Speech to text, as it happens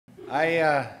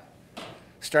I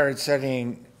started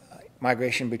studying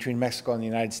migration between Mexico and the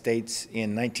United States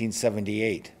in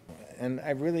 1978. And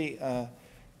I really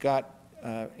got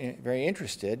very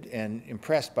interested and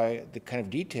impressed by the kind of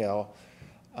detail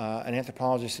an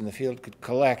anthropologist in the field could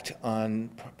collect on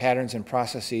patterns and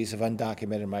processes of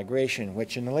undocumented migration,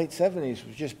 which in the late 70s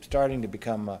was just starting to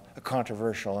become a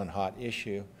controversial and hot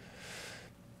issue.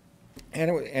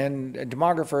 And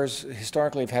demographers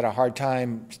historically have had a hard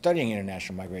time studying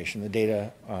international migration. The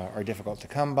data are difficult to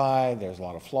come by, there's a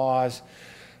lot of flaws.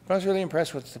 But I was really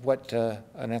impressed with what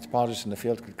an anthropologist in the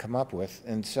field could come up with.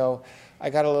 And so I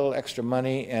got a little extra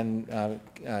money and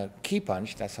key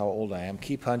punched, that's how old I am,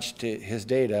 key punched his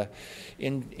data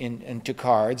into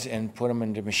cards and put them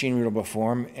into machine readable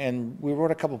form. And we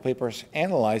wrote a couple of papers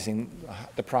analyzing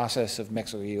the process of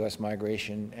Mexico-U.S.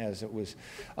 migration as it was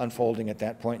unfolding at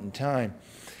that point in time.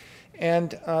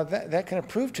 And that kind of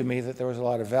proved to me that there was a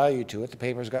lot of value to it. The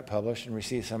papers got published and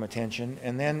received some attention.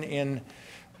 And then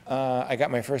I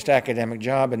got my first academic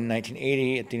job in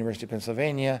 1980 at the University of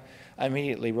Pennsylvania. I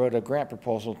immediately wrote a grant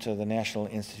proposal to the National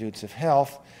Institutes of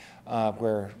Health,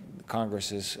 where Congress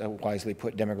has wisely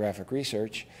put demographic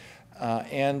research,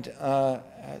 and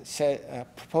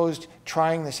proposed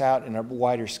trying this out in a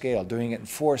wider scale, doing it in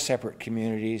 4 separate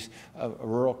communities: a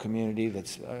rural community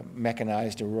that's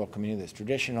mechanized, a rural community that's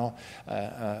traditional,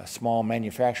 a small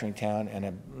manufacturing town, and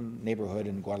a neighborhood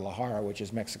in Guadalajara, which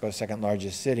is Mexico's second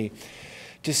largest city,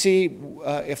 to see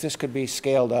if this could be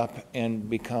scaled up and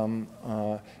become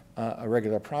a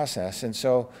regular process. And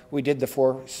so we did the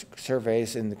 4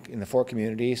 surveys in the 4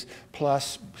 communities,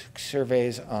 plus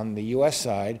surveys on the U.S.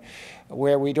 side,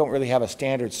 where we don't really have a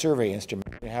standard survey instrument.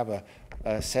 We have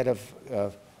a set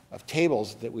of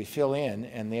tables that we fill in,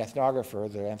 and the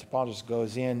ethnographer, the anthropologist,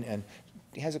 goes in and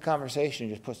has a conversation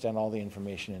and just puts down all the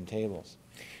information in tables.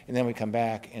 And then we come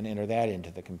back and enter that into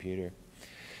the computer.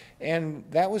 And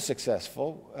that was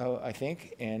successful, I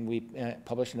think, and we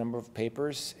published a number of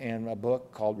papers and a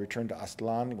book called Return to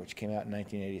Aztlán, which came out in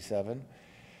 1987.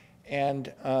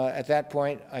 And at that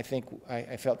point, I think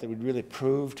I felt that we'd really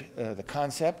proved the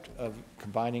concept of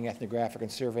combining ethnographic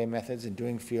and survey methods and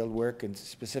doing field work in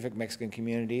specific Mexican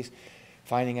communities,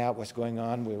 finding out what's going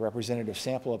on with a representative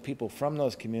sample of people from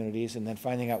those communities, and then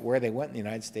finding out where they went in the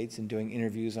United States and doing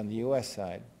interviews on the U.S.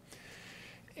 side.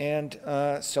 And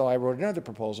so I wrote another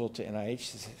proposal to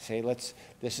NIH to say,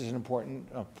 this is an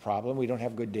important problem. We don't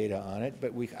have good data on it,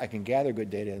 but I can gather good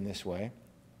data in this way,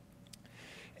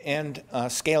 and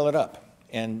scale it up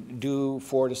and do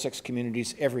 4 to 6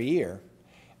 communities every year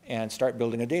and start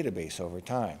building a database over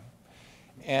time.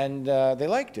 And they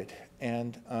liked it.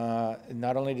 And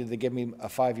not only did they give me a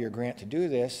 5-year grant to do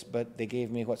this, but they gave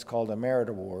me what's called a merit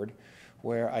award,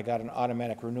 where I got an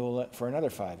automatic renewal for another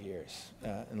 5 years,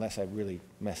 unless I really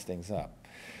messed things up.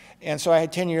 And so I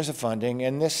had 10 years of funding,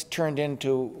 and this turned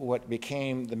into what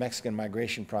became the Mexican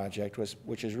Migration Project,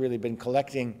 which has really been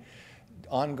collecting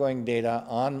ongoing data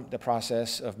on the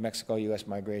process of Mexico-U.S.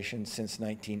 migration since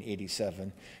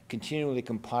 1987, continually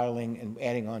compiling and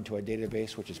adding on to a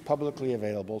database which is publicly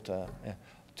available to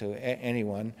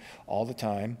anyone all the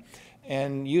time,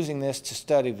 and using this to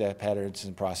study the patterns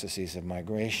and processes of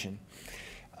migration.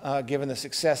 Given the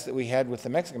success that we had with the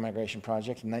Mexican Migration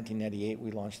Project, in 1998 we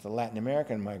launched the Latin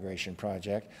American Migration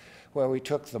Project, where we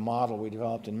took the model we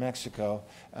developed in Mexico,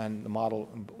 and the model,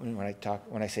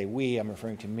 when I say we, I'm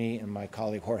referring to me and my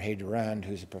colleague Jorge Durand,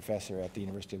 who's a professor at the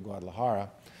University of Guadalajara.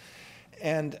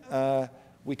 And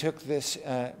we took this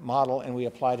model and we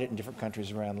applied it in different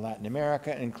countries around Latin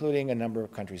America, including a number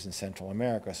of countries in Central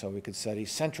America, so we could study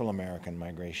Central American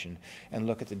migration and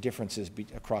look at the differences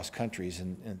across countries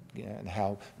and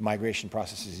how migration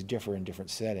processes differ in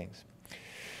different settings.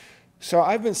 So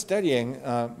I've been studying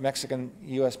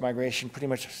Mexican-U.S. migration pretty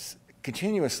much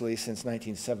continuously since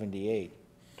 1978.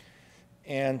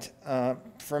 And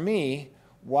for me,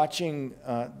 watching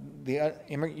the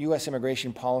U.S.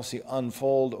 immigration policy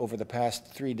unfold over the past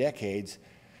 3 decades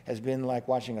has been like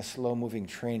watching a slow-moving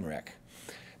train wreck,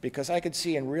 because I could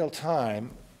see in real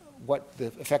time what the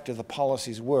effect of the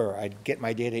policies were. I'd get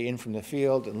my data in from the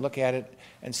field and look at it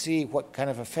and see what kind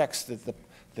of effects that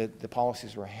the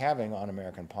policies were having on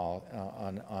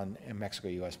on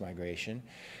Mexico-U.S. migration.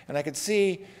 And I could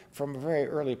see from a very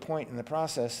early point in the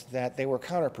process that they were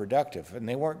counterproductive, and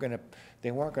they weren't going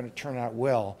to turn out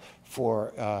well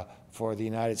for the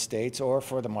United States or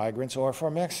for the migrants or for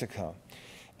Mexico.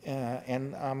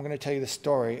 And I'm going to tell you the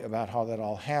story about how that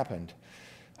all happened.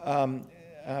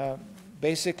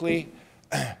 Basically,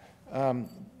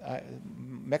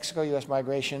 Mexico-U.S.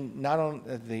 migration, not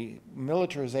only the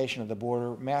militarization of the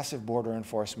border, massive border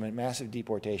enforcement, massive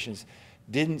deportations,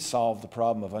 didn't solve the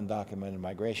problem of undocumented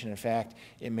migration. In fact,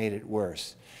 it made it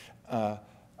worse.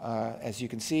 As you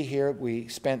can see here, we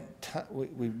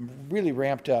really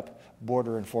ramped up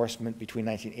border enforcement between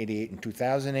 1988 and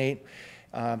 2008.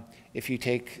 If you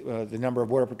take the number of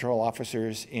Border Patrol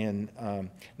officers in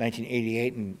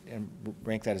 1988 and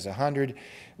rank that as 100,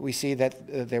 we see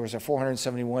that there was a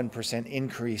 471%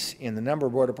 increase in the number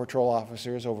of Border Patrol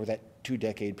officers over that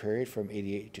two-decade period from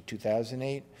 88 to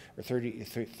 2008, or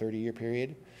 30-year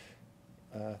period.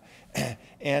 No,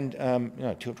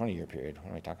 20-year period.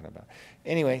 What am I talking about?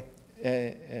 Anyway,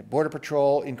 Border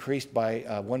Patrol increased by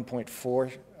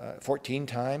 1.14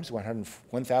 times,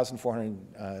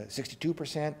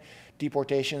 1,462%.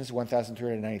 Deportations,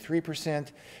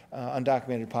 1,393%.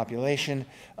 Undocumented population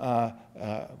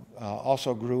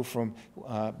also grew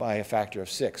by a factor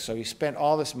of 6. So you spent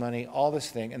all this money, all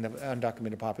this thing, and the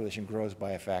undocumented population grows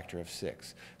by a factor of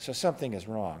 6. So something is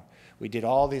wrong. We did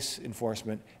all this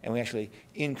enforcement, and we actually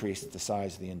increased the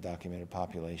size of the undocumented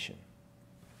population.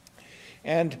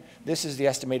 And this is the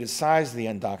estimated size of the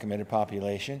undocumented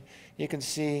population. You can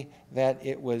see that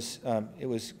it was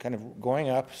kind of going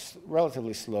up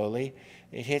relatively slowly.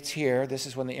 It hits here. This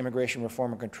is when the Immigration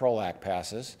Reform and Control Act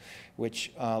passes,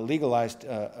 which legalized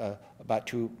about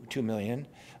 2 million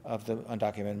of the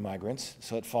undocumented migrants,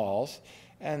 so it falls.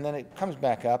 And then it comes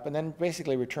back up and then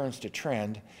basically returns to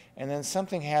trend. And then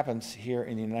something happens here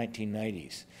in the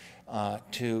 1990s.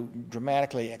 To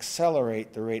dramatically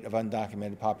accelerate the rate of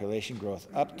undocumented population growth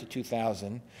up to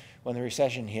 2000. When the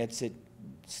recession hits, it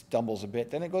stumbles a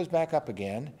bit, then it goes back up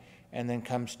again, and then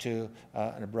comes to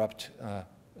an abrupt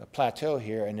plateau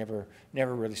here and never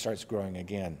really starts growing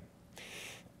again.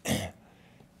 I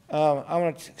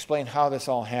want to explain how this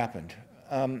all happened.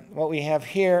 What we have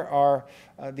here are,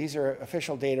 these are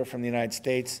official data from the United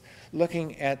States,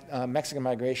 looking at Mexican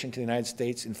migration to the United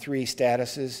States in 3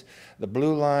 statuses. The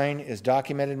blue line is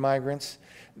documented migrants.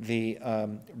 The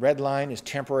red line is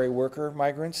temporary worker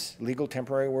migrants, legal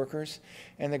temporary workers.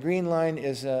 And the green line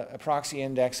is a proxy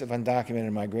index of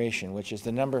undocumented migration, which is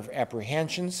the number of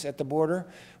apprehensions at the border,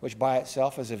 which by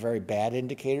itself is a very bad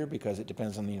indicator because it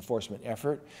depends on the enforcement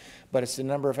effort. But it's the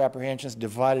number of apprehensions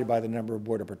divided by the number of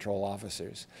Border Patrol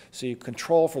officers. So you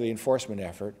control for the enforcement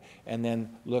effort and then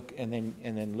look at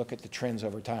the trends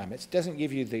over time. It doesn't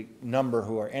give you the number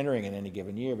who are entering in any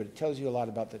given year, but it tells you a lot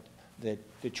about the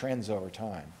trends over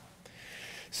time.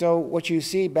 So what you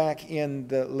see back in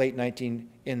the early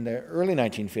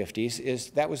 1950s is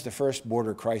that was the first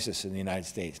border crisis in the United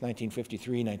States,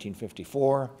 1953,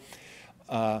 1954.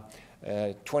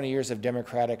 20 years of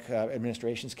Democratic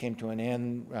administrations came to an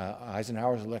end.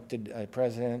 Eisenhower was elected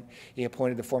president. He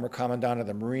appointed the former commandant of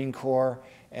the Marine Corps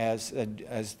as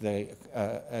the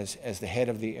head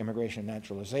of the Immigration and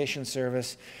Naturalization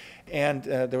Service. And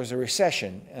there was a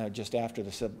recession just after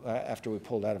we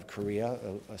pulled out of Korea,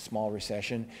 a small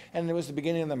recession. And there was the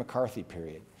beginning of the McCarthy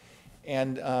period.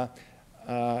 And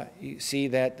you see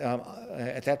that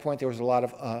at that point there was a lot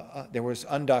of there was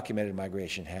undocumented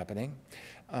migration happening.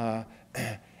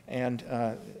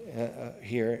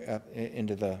 Here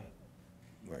into the,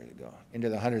 where did it go? Into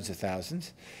the hundreds of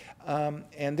thousands.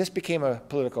 And this became a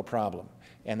political problem.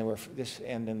 And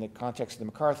in the context of the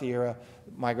McCarthy era,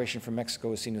 migration from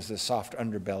Mexico was seen as the soft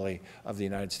underbelly of the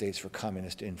United States for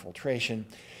communist infiltration.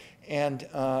 And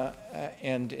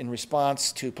in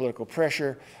response to political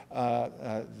pressure,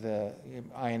 the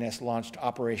INS launched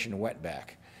Operation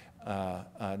Wetback.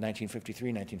 1953,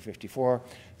 1954,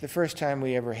 the first time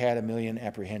we ever had 1 million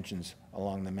apprehensions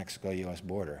along the Mexico-U.S.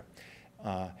 border.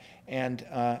 And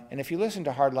if you listen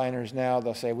to hardliners now,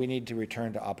 they'll say we need to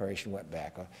return to Operation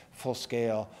Wetback, a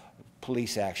full-scale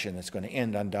police action that's going to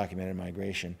end undocumented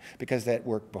migration, because that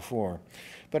worked before.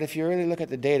 But if you really look at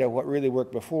the data, what really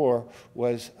worked before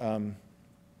was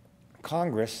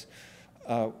Congress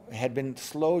had been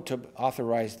slow to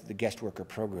authorize the guest worker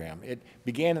program. It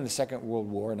began in the Second World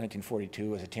War in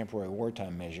 1942 as a temporary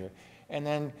wartime measure, and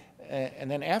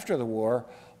then after the war,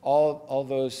 all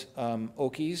those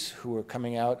Okies who were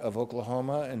coming out of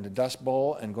Oklahoma and the Dust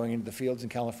Bowl and going into the fields in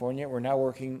California were now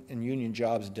working in union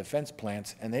jobs in defense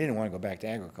plants, and they didn't want to go back to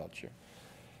agriculture.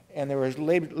 And there was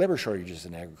labor shortages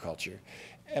in agriculture.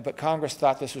 But Congress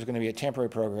thought this was going to be a temporary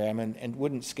program and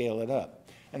wouldn't scale it up.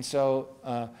 And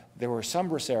so there were some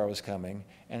braceros coming,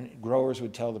 and growers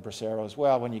would tell the braceros,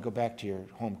 well, when you go back to your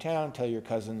hometown, tell your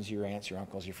cousins, your aunts, your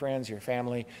uncles, your friends, your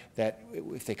family, that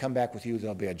if they come back with you,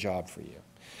 there'll be a job for you.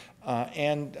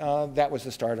 And that was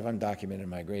the start of undocumented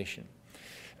migration.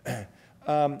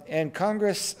 And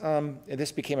Congress,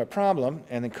 this became a problem,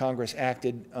 and then Congress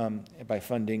acted by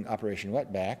funding Operation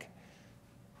Wetback.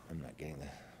 I'm not getting the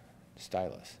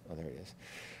stylus. Oh, there it is.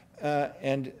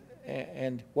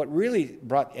 And what really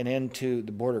brought an end to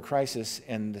the border crisis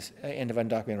and the end of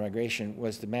undocumented migration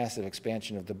was the massive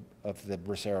expansion of the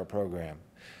Bracero program.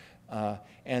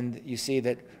 And you see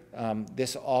that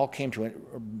this all came to an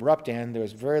abrupt end. There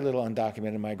was very little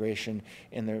undocumented migration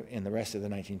in the rest of the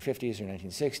 1950s or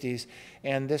 1960s,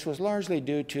 and this was largely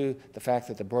due to the fact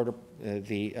that the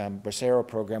Bracero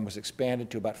program was expanded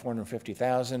to about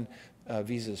 450,000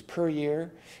 visas per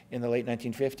year in the late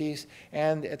 1950s,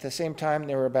 and at the same time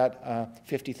there were about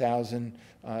 50,000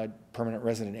 permanent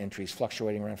resident entries,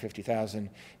 fluctuating around 50,000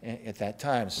 at that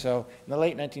time. So in the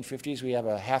late 1950s we have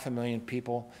 500,000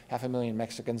 people, 500,000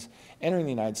 Mexicans entering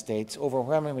the United States,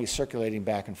 overwhelmingly circulating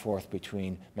back and forth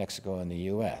between Mexico and the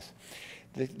U.S.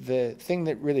 The thing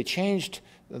that really changed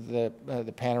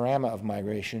the panorama of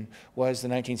migration was the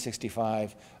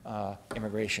 1965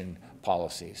 immigration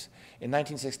policies. In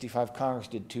 1965, Congress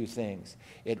did two things.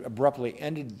 It abruptly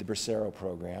ended the Bracero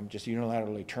program, just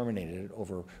unilaterally terminated it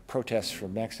over protests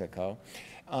from Mexico,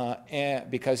 and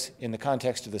because in the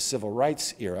context of the civil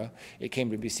rights era, it came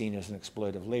to be seen as an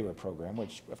exploitative labor program,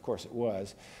 which of course it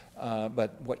was,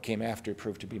 but what came after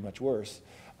proved to be much worse.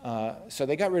 So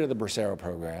they got rid of the Bracero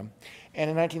program, and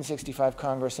in 1965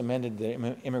 Congress amended the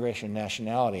Immigration and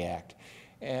Nationality Act.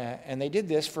 And they did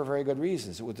this for very good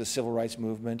reasons. It was the civil rights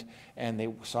movement, and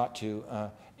they sought to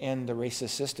end the racist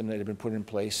system that had been put in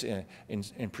place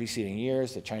in preceding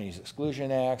years, the Chinese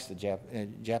Exclusion Acts, the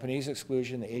Japanese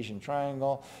exclusion, the Asian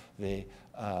Triangle, the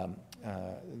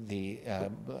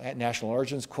national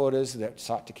origins quotas that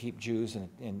sought to keep Jews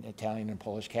and Italian and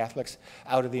Polish Catholics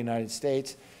out of the United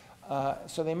States.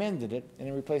 So they amended it and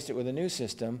they replaced it with a new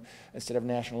system. Instead of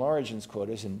national origins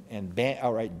quotas and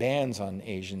outright bans on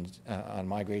Asians, on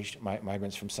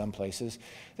migrants from some places,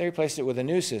 they replaced it with a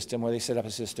new system where they set up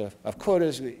a system of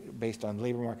quotas based on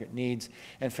labor market needs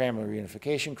and family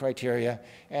reunification criteria,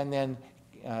 and then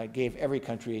gave every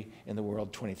country in the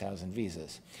world 20,000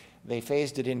 visas. They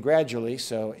phased it in gradually,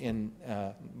 so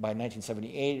by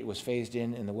 1978 it was phased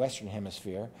in the Western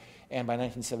Hemisphere, and by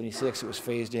 1976 it was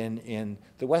phased in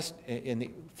the West,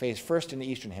 phased first in the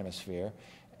Eastern Hemisphere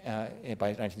by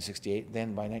 1968,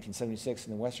 then by 1976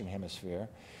 in the Western Hemisphere.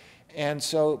 And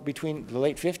so between the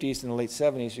late 50s and the late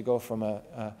 70s, we go from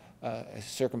a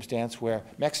circumstance where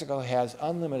Mexico has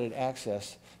unlimited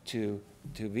access to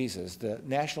visas. The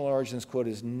national origins quota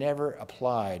is never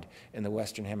applied in the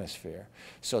Western Hemisphere.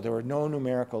 So there were no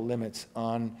numerical limits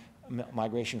on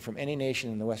migration from any nation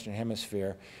in the Western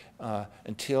Hemisphere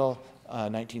until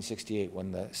 1968,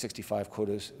 when the 65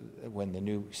 quotas, when the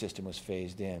new system was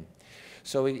phased in.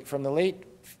 So from the late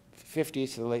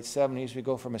 50s to the late 70s, we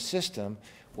go from a system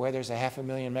where there's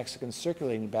 500,000 Mexicans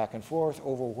circulating back and forth,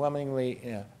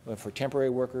 overwhelmingly for temporary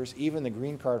workers. Even the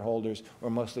green card holders were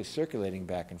mostly circulating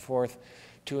back and forth,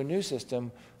 to a new system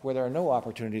where there are no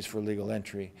opportunities for legal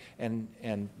entry, and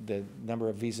the number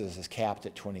of visas is capped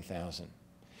at 20,000.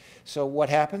 So what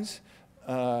happens?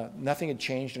 Nothing had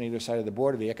changed on either side of the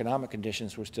border. The economic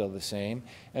conditions were still the same.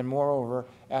 And moreover,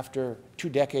 after 2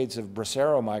 decades of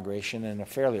Bracero migration and a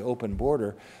fairly open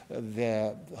border,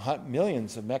 the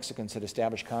millions of Mexicans had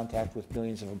established contact with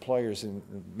millions of employers, and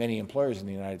many employers in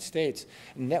the United States.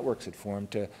 Networks had formed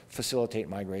to facilitate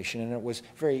migration, and it was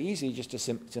very easy just to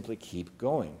simply keep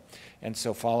going. And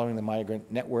so following the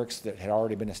migrant networks that had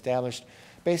already been established,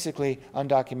 basically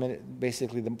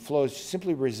the flows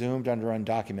simply resumed under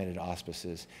undocumented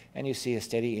auspices. And you see a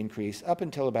steady increase up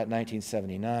until about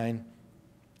 1979,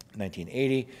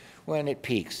 1980, when it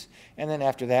peaks. And then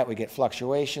after that we get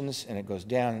fluctuations, and it goes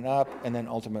down and up, and then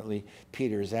ultimately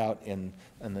peters out in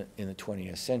the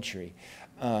 20th century.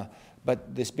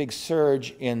 But this big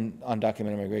surge in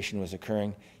undocumented immigration was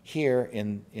occurring here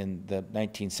in the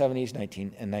 1970s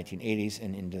and 1980s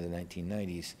and into the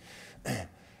 1990s.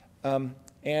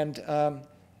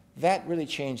 That really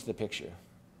changed the picture,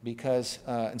 because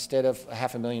instead of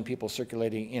 500,000 people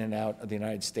circulating in and out of the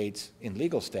United States in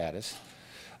legal status,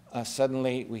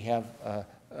 suddenly we have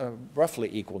a roughly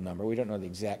equal number, we don't know the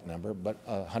exact number, but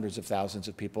hundreds of thousands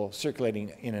of people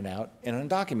circulating in and out in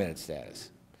undocumented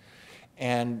status.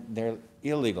 And they're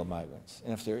illegal migrants.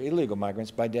 And if they're illegal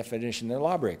migrants, by definition, they're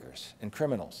lawbreakers and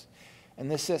criminals. And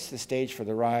this sets the stage for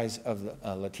the rise of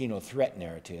the Latino threat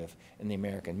narrative in the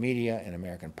American media, in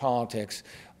American politics,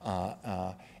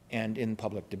 and in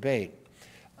public debate,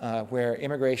 where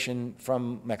immigration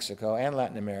from Mexico and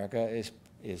Latin America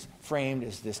is framed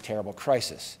as this terrible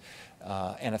crisis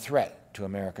and a threat to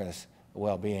America's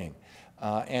well-being.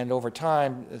 And over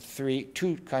time,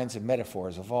 two kinds of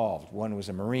metaphors evolved. One was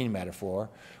a marine metaphor,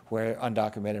 where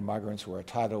undocumented migrants were a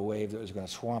tidal wave that was going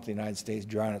to swamp the United States,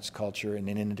 drown its culture, and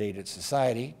inundate its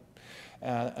society.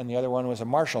 and the other one was a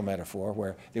Marshall metaphor,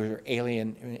 where there were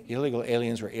illegal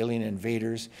aliens or alien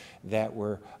invaders that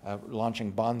were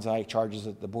launching bonsai charges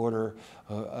at the border,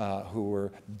 who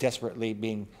were desperately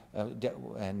being,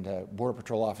 Border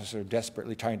Patrol officers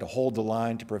desperately trying to hold the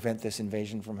line to prevent this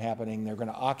invasion from happening. They're going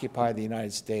to occupy the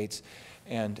United States,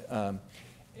 and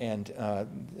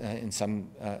in some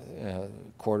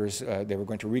quarters, they were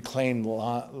going to reclaim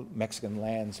Mexican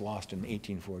lands lost in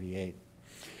 1848.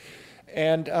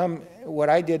 And what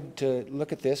I did to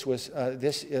look at this was,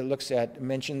 it looks at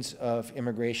mentions of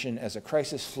immigration as a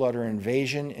crisis, flood, or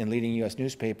invasion in leading U.S.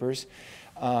 newspapers.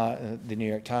 The New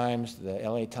York Times, the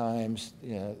LA Times,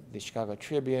 the Chicago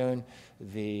Tribune,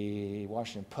 the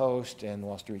Washington Post, and the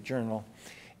Wall Street Journal.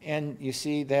 And you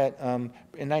see that in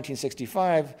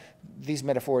 1965, these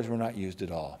metaphors were not used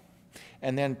at all.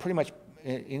 And then pretty much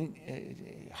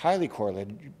highly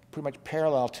correlated, pretty much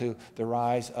parallel to the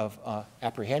rise of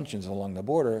apprehensions along the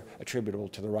border attributable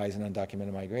to the rise in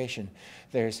undocumented migration,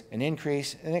 there's an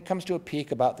increase, and it comes to a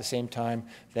peak about the same time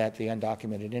that the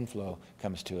undocumented inflow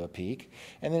comes to a peak.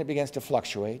 And then it begins to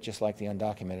fluctuate, just like the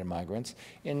undocumented migrants,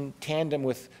 in tandem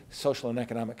with social and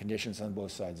economic conditions on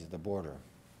both sides of the border.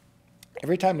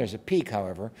 Every time there's a peak,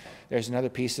 however, there's another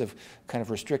piece of kind of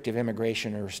restrictive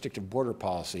immigration or restrictive border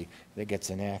policy that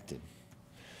gets enacted.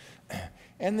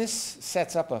 And this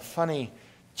sets up a funny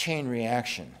chain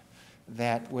reaction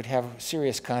that would have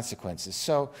serious consequences.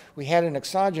 So we had an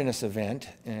exogenous event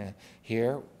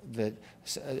here that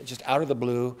just out of the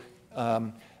blue,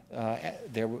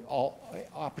 there were all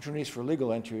opportunities for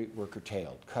legal entry were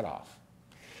curtailed, cut off.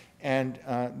 And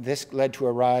this led to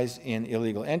a rise in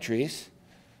illegal entries,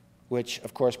 which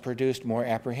of course produced more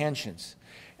apprehensions.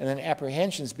 And then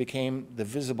apprehensions became the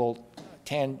visible,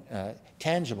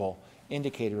 tangible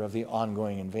indicator of the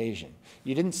ongoing invasion.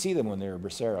 You didn't see them when they were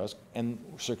braceros and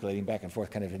circulating back and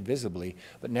forth kind of invisibly,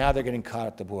 but now they're getting caught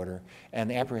at the border, and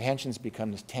the apprehensions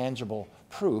become this tangible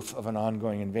proof of an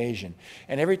ongoing invasion.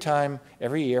 And every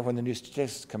year when the new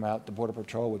statistics come out, the Border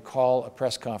Patrol would call a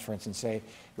press conference and say,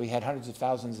 we had hundreds of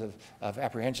thousands of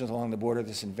apprehensions along the border.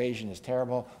 This invasion is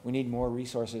terrible. We need more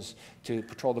resources to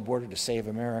patrol the border to save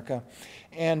America.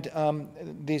 And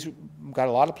these got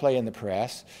a lot of play in the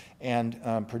press and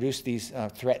produced these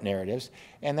threat narratives.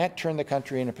 And that turned the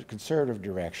country in a conservative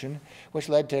direction, which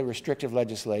led to restrictive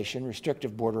legislation,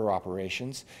 restrictive border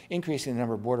operations, increasing the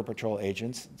number of Border Patrol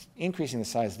agents, increasing the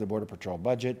size of the Border Patrol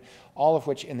budget, all of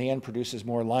which in the end produces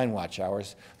more line watch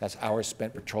hours. That's hours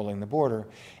spent patrolling the border.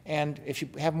 And if you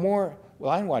have more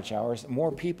line watch hours,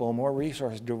 more people, more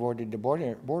resources devoted to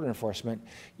border enforcement,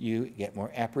 you get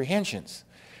more apprehensions.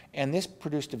 And this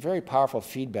produced a very powerful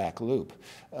feedback loop.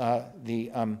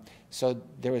 So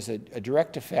there was a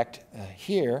direct effect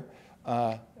here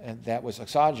and that was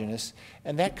exogenous,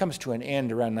 and that comes to an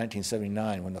end around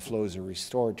 1979 when the flows are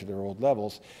restored to their old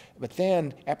levels. But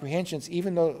then apprehensions,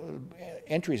 even though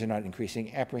entries are not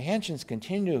increasing, apprehensions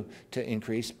continue to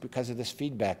increase because of this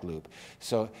feedback loop.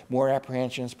 So more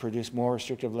apprehensions produce more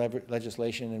restrictive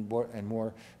legislation and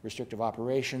more restrictive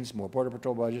operations, more Border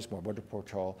Patrol budgets, more Border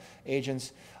Patrol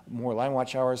agents, more line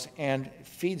watch hours, and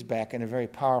feeds back in a very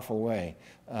powerful way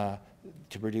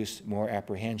to produce more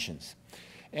apprehensions.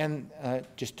 And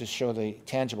just to show the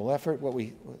tangible effort,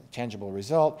 tangible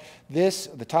result,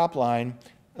 the top line,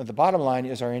 the bottom line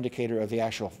is our indicator of the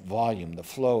actual volume, the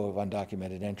flow of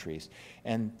undocumented entries.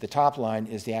 And the top line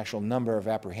is the actual number of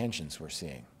apprehensions we're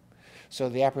seeing. So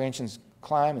the apprehensions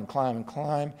climb and climb and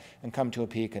climb and come to a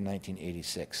peak in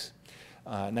 1986.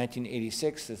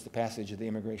 1986 is the passage of the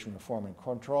Immigration Reform and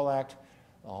Control Act,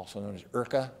 also known as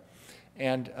IRCA.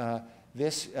 And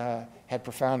this had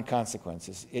profound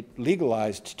consequences. It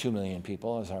legalized 2 million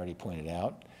people, as already pointed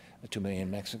out, 2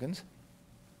 million Mexicans.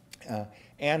 But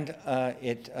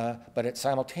it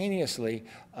simultaneously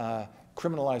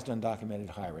criminalized undocumented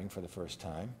hiring for the first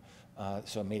time.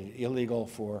 So it made it illegal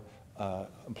for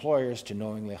employers to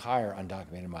knowingly hire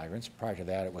undocumented migrants. Prior to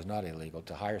that, it was not illegal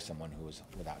to hire someone who was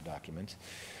without documents.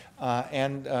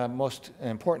 Most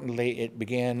importantly, it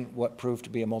began what proved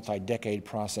to be a multi-decade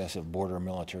process of border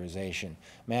militarization.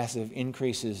 Massive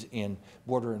increases in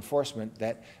border enforcement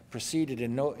that proceeded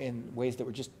in ways that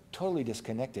were just totally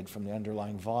disconnected from the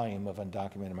underlying volume of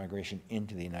undocumented migration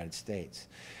into the United States.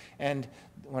 And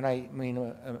when I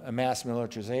mean a mass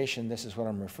militarization, this is what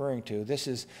I'm referring to. This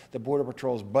is the Border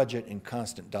Patrol's budget in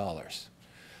constant dollars.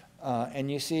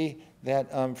 And you see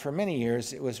that for many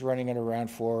years it was running at around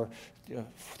 $300 to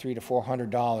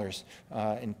 $400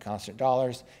 in constant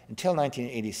dollars until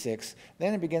 1986.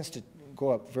 Then it begins to go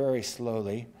up very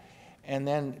slowly. And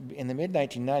then in the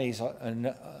mid-1990s,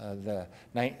 the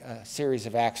series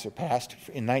of acts are passed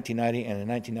in 1990 and in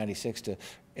 1996 to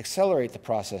accelerate the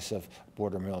process of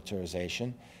border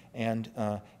militarization, and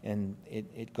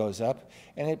it goes up,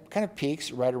 and it kind of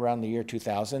peaks right around the year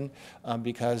 2000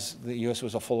 because the U.S.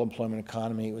 was a full employment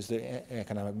economy. It was the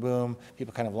economic boom.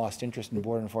 People kind of lost interest in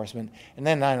border enforcement, and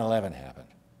then 9/11 happened,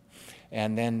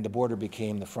 and then the border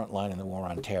became the front line in the war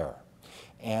on terror,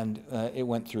 and it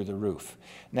went through the roof.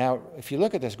 Now, if you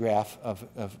look at this graph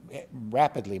of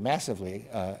rapidly, massively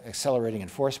accelerating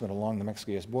enforcement along the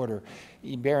Mexico-U.S. border,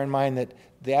 you bear in mind that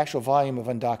the actual volume of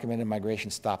undocumented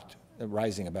migration stopped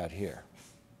rising about here.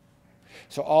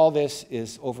 So all this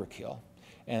is overkill,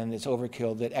 and it's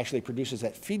overkill that actually produces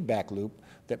that feedback loop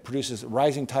that produces a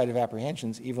rising tide of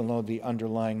apprehensions even though the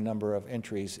underlying number of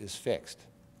entries is fixed.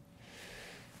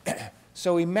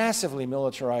 So we massively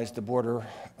militarized the border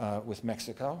with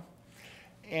Mexico,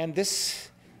 and this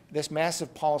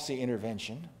massive policy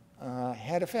intervention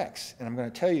had effects, and I'm going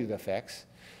to tell you the effects,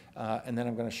 and then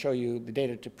I'm going to show you the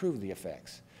data to prove the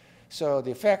effects. So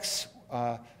the effects,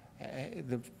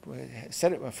 the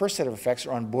first set of effects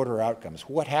are on border outcomes.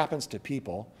 What happens to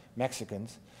people,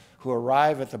 Mexicans, who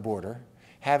arrive at the border,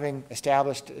 having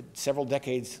established several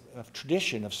decades of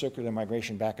tradition of circular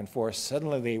migration back and forth,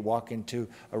 suddenly they walk into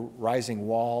a rising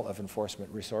wall of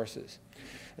enforcement resources.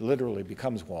 It literally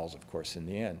becomes walls, of course, in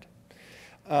the end.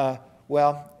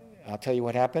 Well, I'll tell you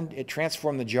what happened. It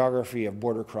transformed the geography of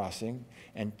border crossing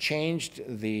and changed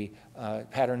the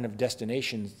pattern of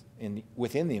destinations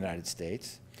within the United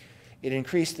States. It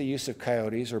increased the use of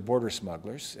coyotes or border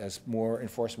smugglers as more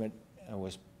enforcement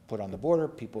was put on the border.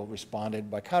 People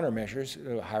responded by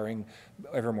countermeasures, hiring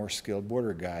ever more skilled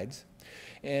border guides.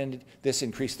 And this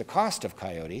increased the cost of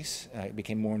coyotes. It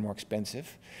became more and more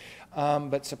expensive.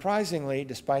 But surprisingly,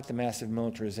 despite the massive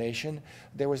militarization,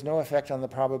 there was no effect on the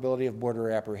probability of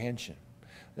border apprehension.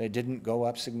 It didn't go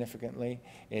up significantly.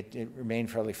 It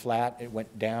remained fairly flat. It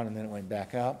went down and then it went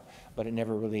back up, but it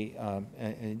never really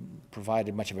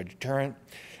provided much of a deterrent.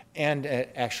 And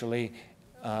actually,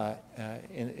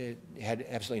 it had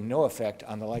absolutely no effect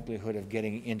on the likelihood of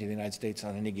getting into the United States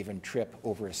on any given trip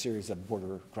over a series of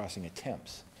border crossing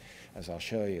attempts, as I'll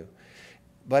show you.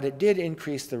 But it did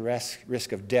increase the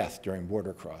risk of death during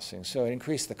border crossing. So it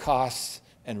increased the costs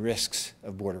and risks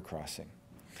of border crossing.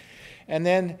 And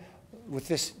then with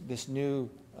this new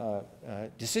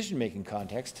decision-making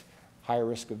context, higher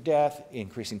risk of death,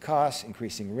 increasing costs,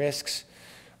 increasing risks,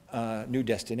 new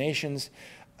destinations,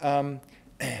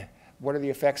 what are the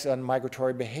effects on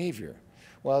migratory behavior?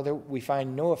 Well, we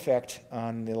find no effect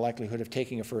on the likelihood of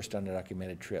taking a first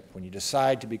undocumented trip when you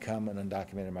decide to become an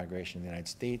undocumented migration in the United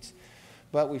States.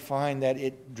 But we find that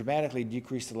it dramatically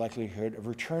decreased the likelihood of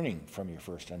returning from your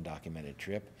first undocumented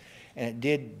trip. And it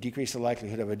did decrease the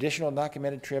likelihood of additional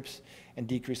documented trips and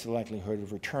decrease the likelihood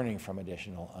of returning from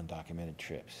additional undocumented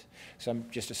trips. So I'm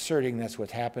just asserting that's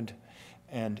what happened.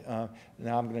 And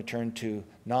now I'm going to turn to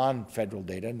non-federal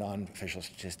data, non-official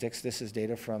statistics. This is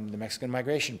data from the Mexican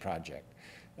Migration Project,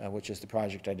 which is the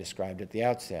project I described at the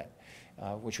outset,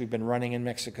 which we've been running in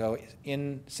Mexico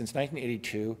since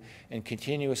 1982 and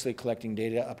continuously collecting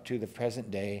data up to the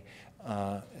present day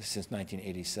since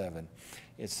 1987.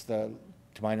 It's, to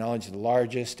my knowledge, the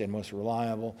largest and most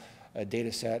reliable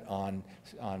data set on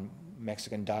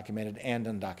Mexican documented and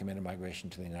undocumented migration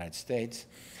to the United States.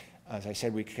 As I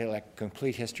said, we collect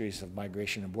complete histories of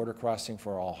migration and border crossing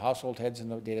for all household heads in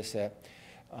the data set.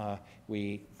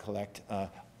 We collect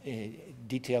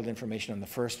detailed information on the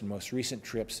first and most recent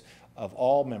trips of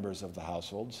all members of the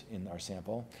households in our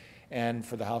sample. And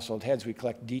for the household heads, we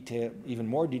collect even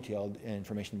more detailed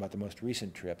information about the most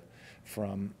recent trip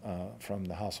from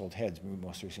the household heads,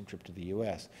 most recent trip to the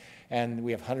US. And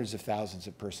we have hundreds of thousands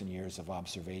of person years of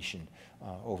observation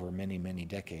over many, many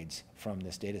decades from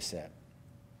this data set.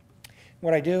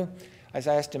 What I do is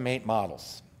I estimate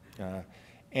models. The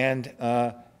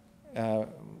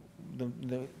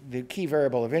key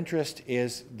variable of interest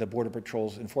is the Border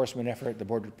Patrol's enforcement effort, the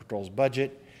Border Patrol's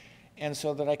budget. And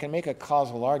so that I can make a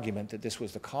causal argument that this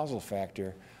was the causal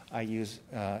factor, I use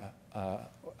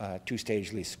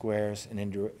two-stage least squares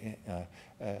and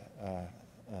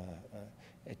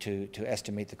to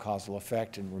estimate the causal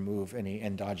effect and remove any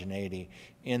endogeneity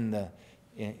in the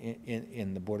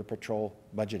Border Patrol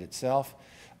budget itself.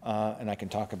 And I can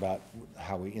talk about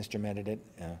how we instrumented it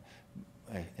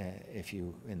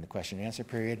in the question and answer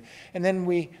period. And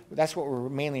then that's what we're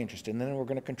mainly interested in. And then we're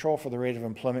going to control for the rate of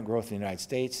employment growth in the United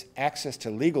States, access to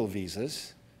legal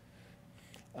visas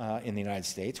in the United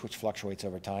States, which fluctuates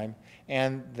over time,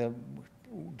 and the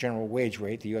general wage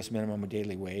rate, the U.S. minimum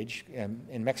daily wage.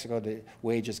 In Mexico, the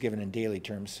wage is given in daily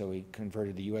terms, so we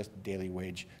converted the U.S. daily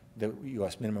wage, the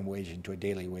U.S. minimum wage, into a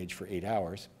daily wage for 8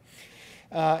 hours.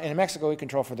 And in Mexico, we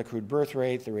control for the crude birth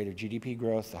rate, the rate of GDP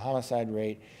growth, the homicide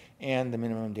rate, and the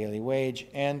minimum daily wage.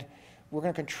 And we're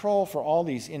going to control for all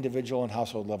these individual and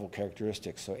household level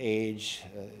characteristics, so age,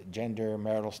 gender,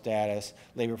 marital status,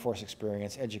 labor force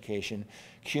experience, education,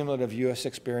 cumulative U.S.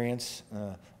 experience,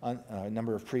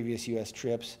 number of previous U.S.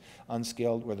 trips,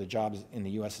 unskilled, whether the job in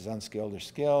the U.S. is unskilled or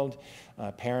skilled,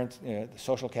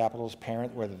 social capitals,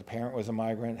 parent, whether the parent was a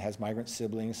migrant, has migrant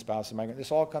siblings, spouse of migrant.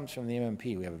 This all comes from the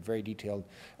MMP. We have a very detailed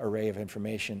array of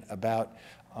information about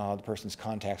the person's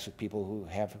contacts with people who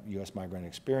have U.S. migrant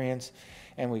experience,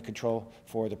 and we control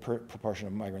for the proportion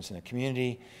of migrants in the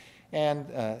community, and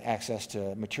access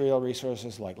to material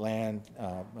resources like land,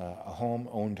 a home,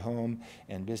 owned home,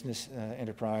 and business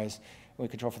enterprise. We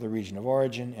control for the region of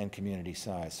origin and community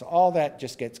size. So all that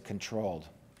just gets controlled.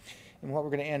 And what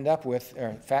we're going to end up with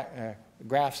are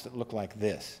graphs that look like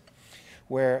this,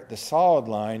 where the solid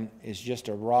line is just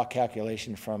a raw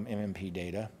calculation from MMP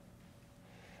data.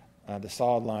 The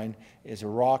solid line is a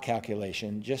raw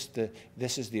calculation.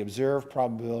 This is the observed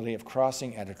probability of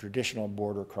crossing at a traditional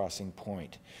border crossing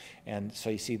point. And so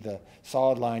you see the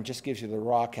solid line just gives you the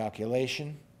raw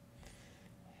calculation.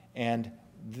 And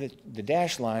the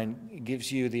dashed line gives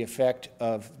you the effect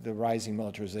of the rising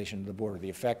militarization of the border, the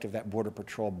effect of that Border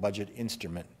Patrol budget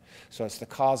instrument. So it's the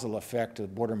causal effect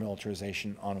of border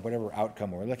militarization on whatever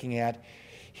outcome we're looking at.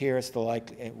 Here it's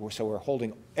so we're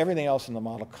holding everything else in the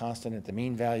model constant at the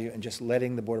mean value and just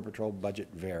letting the Border Patrol budget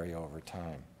vary over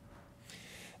time.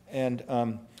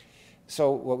 And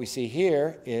so what we see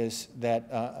here is that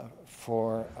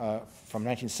from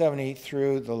 1970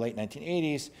 through the late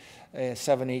 1980s,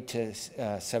 70 to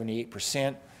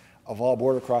 78% of all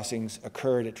border crossings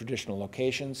occurred at traditional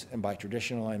locations, and by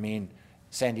traditional I mean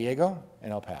San Diego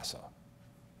and El Paso.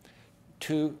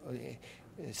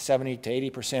 70 to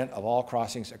 80% of all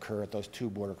crossings occur at those two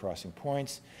border crossing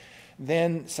points.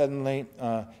 Then suddenly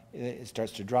it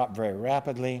starts to drop very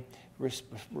rapidly,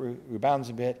 rebounds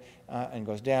a bit, and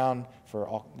goes down for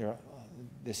all.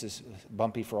 This is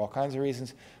bumpy for all kinds of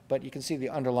reasons, but you can see the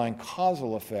underlying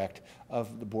causal effect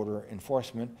of the border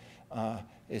enforcement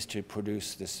is to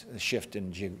produce this shift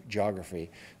in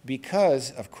geography.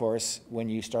 Because, of course, when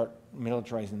you start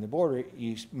militarizing the border,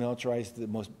 you militarize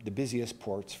the busiest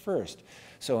ports first.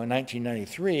 So in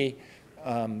 1993,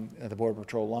 the Border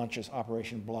Patrol launches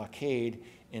Operation Blockade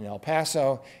in El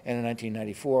Paso, and in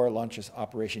 1994 launches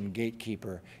Operation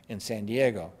Gatekeeper in San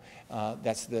Diego.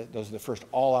 Those are the first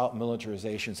all-out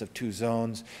militarizations of two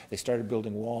zones. They started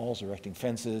building walls, erecting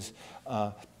fences,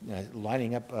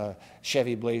 lining up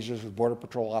Chevy Blazers with Border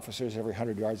Patrol officers every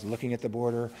 100 yards looking at the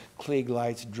border, Klieg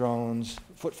lights, drones,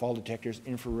 footfall detectors,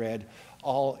 infrared,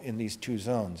 all in these two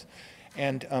zones.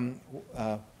 And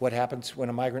what happens when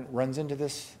a migrant runs into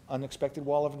this unexpected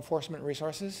wall of enforcement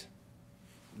resources?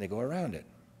 They go around it.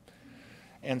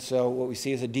 And so what we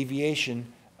see is a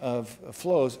deviation of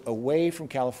flows away from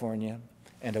California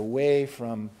and away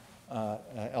from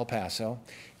El Paso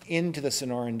into the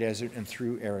Sonoran Desert and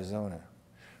through Arizona.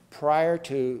 Prior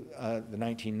to the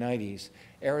 1990s,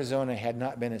 Arizona had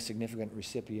not been a significant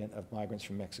recipient of migrants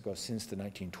from Mexico since the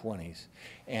 1920s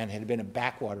and had been a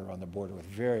backwater on the border with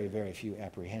very, very few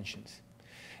apprehensions.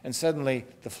 And suddenly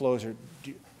the flows are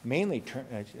mainly,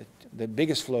 the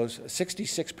biggest flows,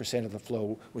 66% of the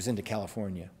flow was into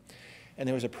California. And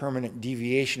there was a permanent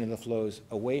deviation of the flows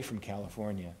away from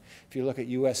California. If you look at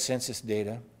US Census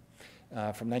data,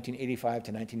 from 1985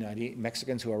 to 1990,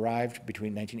 Mexicans who arrived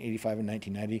between 1985 and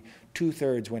 1990,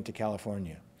 2/3 went to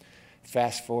California.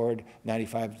 Fast forward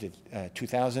 95 to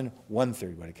 2000,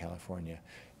 1/3 went to California.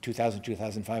 2000,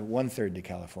 2005, 1/3 to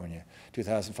California.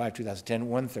 2005, 2010,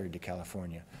 1/3 to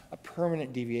California. A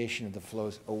permanent deviation of the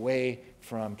flows away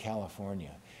from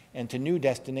California and to new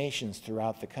destinations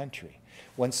throughout the country.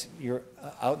 Once you're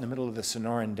out in the middle of the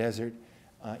Sonoran Desert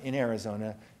in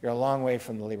Arizona, you're a long way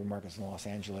from the labor markets in Los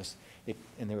Angeles.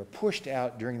 And they were pushed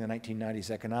out during the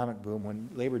 1990s economic boom when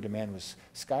labor demand was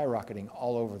skyrocketing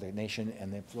all over the nation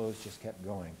and the flows just kept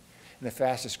going. And the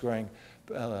fastest growing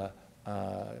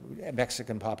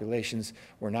Mexican populations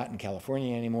were not in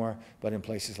California anymore, but in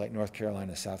places like North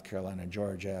Carolina, South Carolina,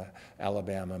 Georgia,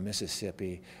 Alabama,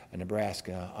 Mississippi,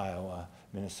 Nebraska, Iowa,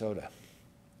 Minnesota.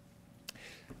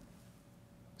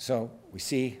 So we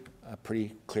see a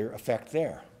pretty clear effect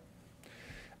there.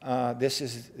 This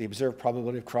is the observed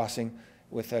probability of crossing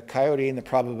with a coyote and the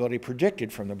probability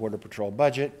predicted from the Border Patrol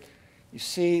budget. You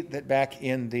see that back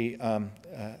in the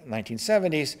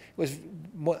 1970s, it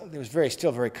was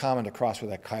still very common to cross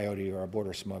with a coyote or a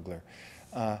border smuggler.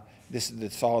 The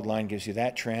solid line gives you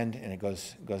that trend, and it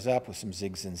goes up with some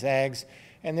zigs and zags.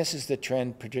 And this is the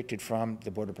trend predicted from the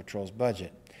Border Patrol's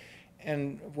budget.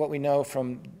 And what we know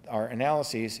from our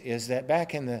analyses is that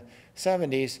back in the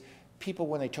 70s, people,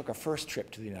 when they took a first trip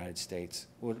to the United States,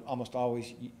 would almost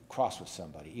always cross with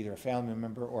somebody, either a family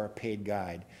member or a paid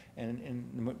guide. And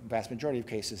in the vast majority of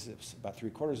cases, it was about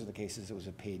 3/4 of the cases, it was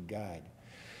a paid guide.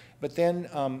 But then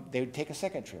they would take a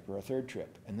second trip or a third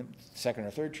trip. And the second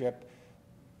or third trip,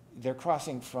 they're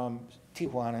crossing from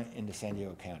Tijuana into San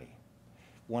Diego County,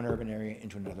 one urban area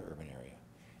into another urban area.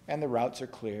 And the routes are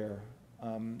clear,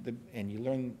 and you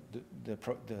learn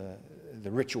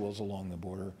the rituals along the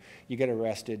border. You get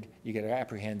arrested, you get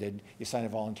apprehended, you sign a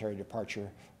voluntary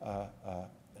departure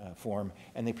form,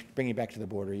 and they bring you back to the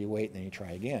border, you wait, and then you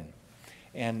try again.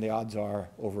 And the odds are,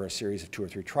 over a series of 2 or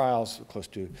 3 trials, close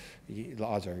to, the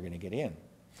odds are you're going to get in.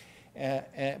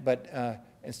 But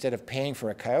instead of paying for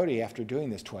a coyote after doing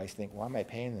this twice, think, why am I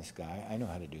paying this guy? I know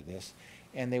how to do this.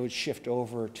 And they would shift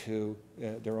over to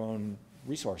their own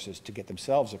resources to get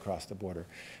themselves across the border.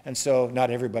 And so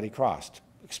not everybody crossed.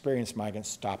 Experienced migrants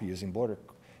stopped using border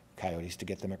coyotes to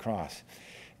get them across.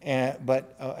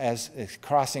 But as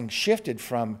crossing shifted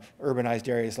from urbanized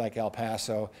areas like El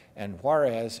Paso and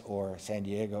Juarez or San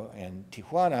Diego and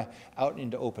Tijuana out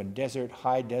into open desert,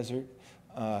 high desert,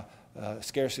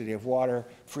 scarcity of water,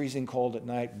 freezing cold at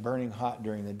night, burning hot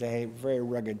during the day, very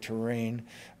rugged terrain,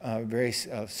 very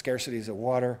scarcities of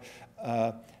water,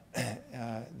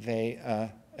 they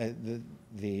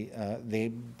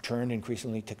turned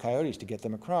increasingly to coyotes to get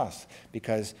them across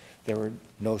because there were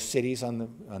no cities on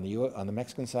the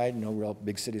Mexican side, no real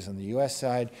big cities on the U.S.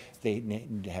 side. They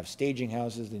needed to have staging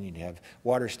houses, they needed to have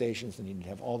water stations, they needed to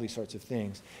have all these sorts of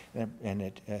things,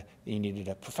 and you needed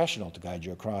a professional to guide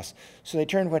you across. So they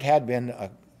turned what had been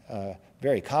a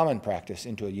very common practice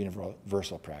into a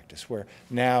universal practice, where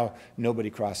now nobody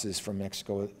crosses from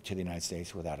Mexico to the United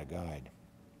States without a guide.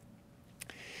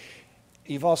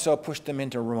 You've also pushed them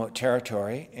into remote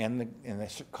territory, and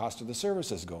the cost of the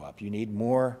services go up. You need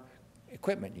more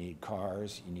equipment. You need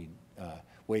cars. You need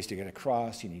ways to get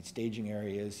across. You need staging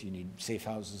areas. You need safe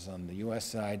houses on the U.S.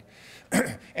 side.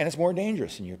 And it's more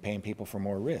dangerous, and you're paying people for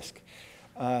more risk.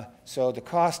 So the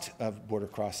cost of border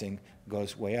crossing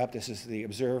goes way up. This is the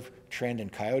observed trend in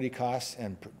coyote costs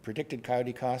and predicted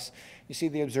coyote costs. You see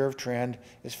the observed trend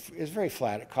is very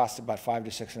flat. It costs about $500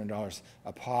 to $600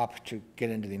 a pop to get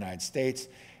into the United States,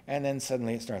 and then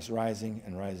suddenly it starts rising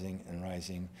and rising and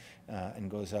rising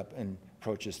and goes up and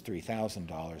approaches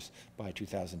 $3,000 by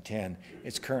 2010.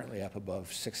 It's currently up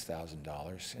above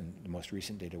 $6,000 in the most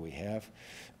recent data we have.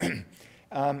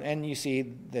 And you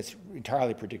see that's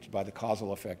entirely predicted by the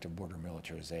causal effect of border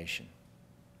militarization.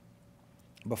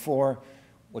 Before,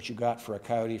 what you got for a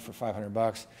coyote for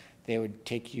 $500, they would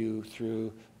take you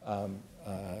through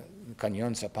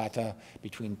Cañon Zapata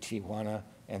between Tijuana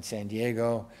and San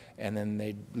Diego, and then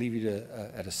they'd leave you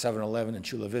at a 7-Eleven in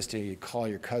Chula Vista. You'd call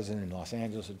your cousin in Los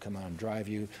Angeles who'd come out and drive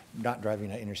you, not driving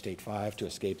to Interstate 5 to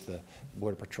escape the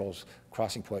Border Patrol's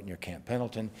crossing point near Camp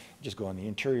Pendleton. Just go on the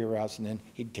interior routes, and then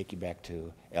he'd take you back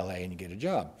to LA and you get a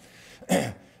job.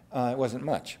 It wasn't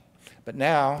much. But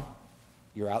now,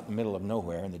 you're out in the middle of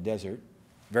nowhere in the desert,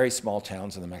 very small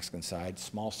towns on the Mexican side,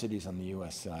 small cities on the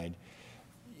US side,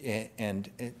 and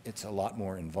it's a lot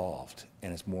more involved,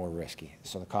 and it's more risky,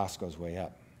 so the cost goes way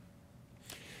up.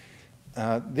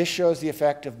 This shows the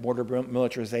effect of border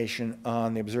militarization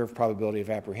on the observed probability of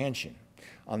apprehension.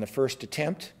 On the first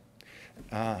attempt,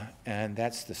 and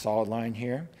that's the solid line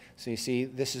here, so you see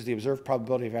this is the observed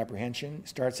probability of apprehension. It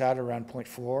starts out around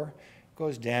 0.4,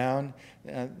 goes down.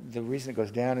 The reason it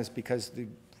goes down is because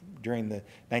during the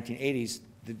 1980s,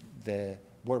 the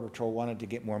Border Patrol wanted to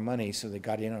get more money, so they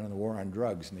got in on the war on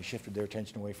drugs, and they shifted their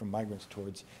attention away from migrants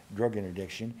towards drug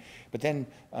interdiction. But then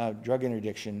drug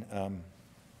interdiction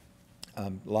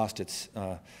lost its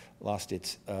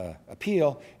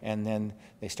appeal, and then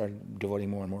they started devoting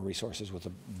more and more resources with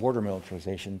the border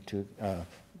militarization to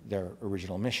their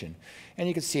original mission. And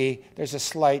you can see there's a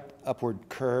slight upward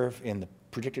curve in the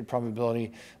predicted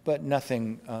probability, but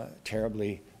nothing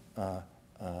terribly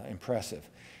impressive.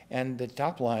 And the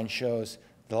top line shows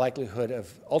the likelihood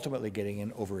of ultimately getting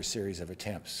in over a series of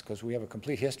attempts, because we have a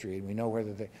complete history and we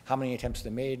know how many attempts they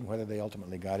made and whether they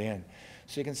ultimately got in.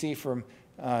 So you can see from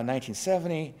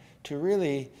 1970 to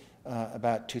really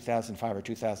about 2005 or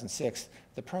 2006,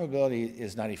 the probability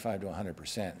is 95 to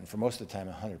 100%, and for most of the time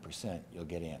 100% you'll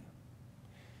get in.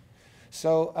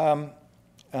 So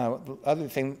the other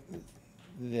thing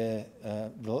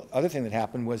that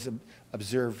happened was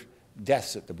observed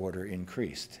deaths at the border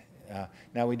increased.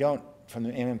 Now we don't, from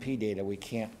the MMP data, we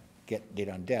can't get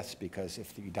data on deaths because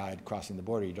if you died crossing the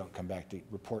border, you don't come back to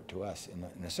report to us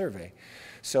in a survey.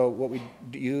 So what we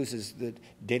use is the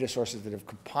data sources that have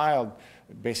compiled,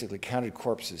 basically counted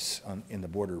corpses in the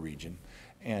border region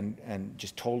and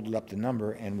just totaled up the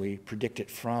number, and we predict it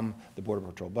from the Border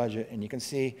Patrol budget. And you can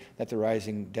see that the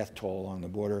rising death toll along the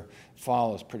border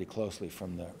follows pretty closely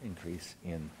from the increase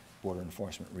in border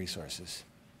enforcement resources.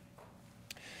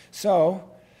 So,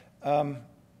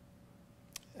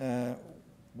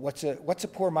 what's a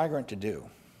poor migrant to do?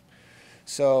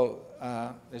 So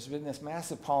there's been this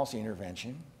massive policy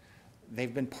intervention.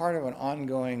 They've been part of an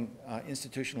ongoing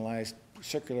institutionalized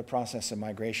circular process of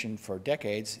migration for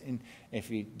decades. And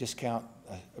if you discount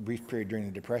a brief period during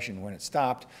the Depression when it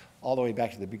stopped, all the way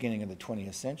back to the beginning of the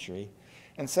 20th century.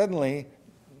 And suddenly,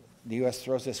 the U.S.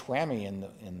 throws this whammy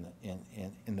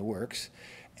in the works,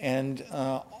 and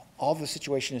all the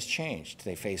situation has changed.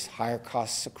 They face higher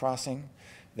costs of crossing.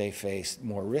 They face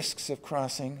more risks of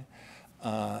crossing.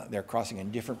 They're crossing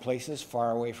in different places,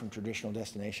 far away from traditional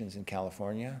destinations in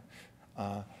California.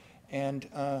 But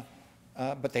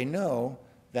they know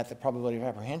that the probability of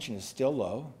apprehension is still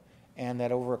low, and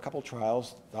that over a couple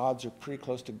trials, the odds are pretty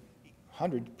close to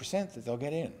 100% that they'll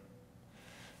get in.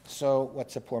 So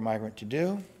what's a poor migrant to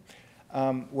do?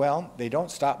 Well, they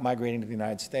don't stop migrating to the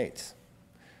United States.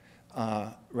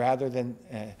 They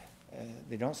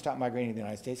don't stop migrating to the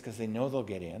United States because they know they'll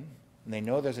get in, and they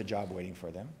know there's a job waiting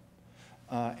for them.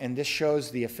 And this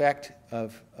shows the effect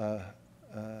of the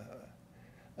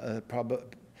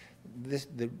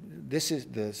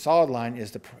solid line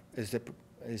is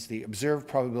the observed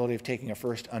probability of taking a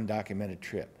first undocumented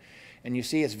trip, and you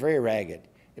see it's very ragged.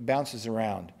 It bounces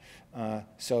around.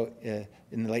 So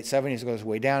in the late 70s, it goes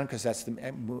way down because that's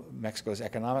Mexico's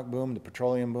economic boom, the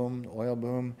petroleum boom, the oil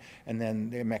boom, and then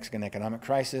the Mexican economic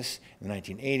crisis in the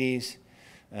 1980s,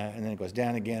 and then it goes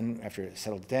down again after it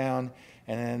settled down,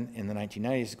 and then in the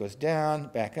 1990s, it goes down,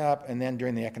 back up, and then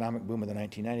during the economic boom of the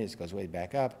 1990s, it goes way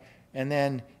back up, and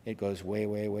then it goes way,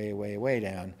 way, way, way, way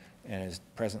down, and is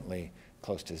presently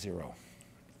close to zero.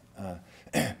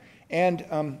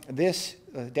 This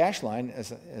dashed line,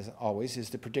 as always, is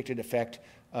the predicted effect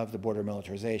of the border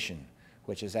militarization,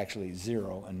 which is actually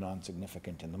zero and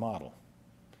non-significant in the model.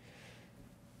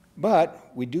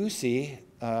 But we do see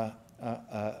a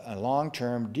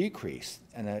long-term decrease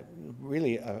and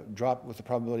really a drop with the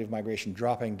probability of migration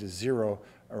dropping to zero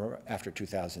after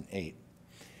 2008.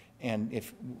 And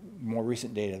if more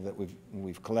recent data that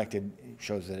we've collected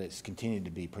shows that it's continued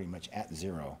to be pretty much at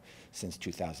zero since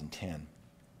 2010.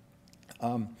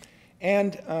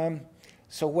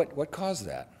 So what caused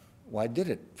that? Why did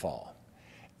it fall?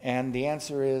 And the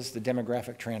answer is the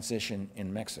demographic transition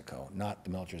in Mexico, not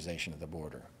the militarization of the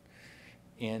border.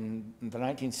 In the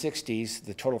 1960s,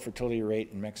 the total fertility rate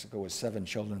in Mexico was 7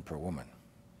 children per woman.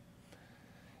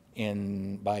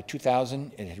 By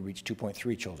 2000, it had reached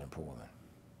 2.3 children per woman.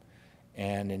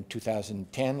 And in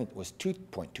 2010, it was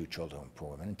 2.2 children per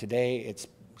woman. And today, it's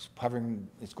hovering,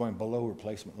 it's going below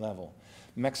replacement level.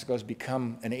 Mexico's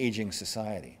become an aging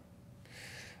society.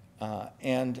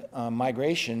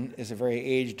 Migration is a very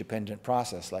age-dependent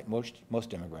process, like most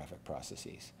demographic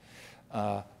processes.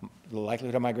 The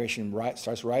likelihood of migration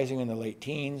starts rising in the late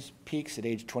teens, peaks at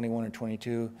age 21 or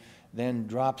 22, then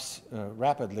drops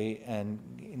rapidly and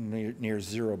near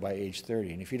zero by age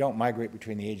 30. And if you don't migrate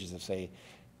between the ages of, say,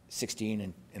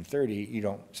 16 and 30, you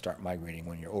don't start migrating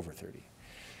when you're over 30.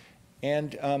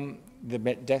 And the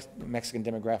Mexican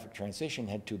demographic transition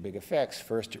had two big effects.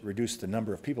 First, it reduced the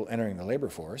number of people entering the labor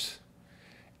force,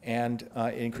 and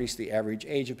it increased the average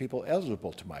age of people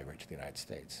eligible to migrate to the United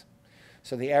States.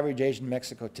 So the average age in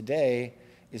Mexico today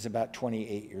is about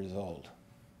 28 years old.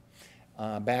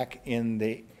 Back in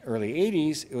the early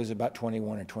 80s, it was about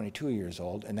 21 or 22 years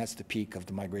old, and that's the peak of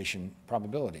the migration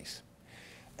probabilities.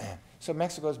 So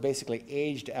Mexico is basically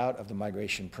aged out of the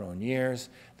migration-prone years.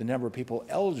 The number of people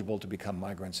eligible to become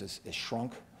migrants is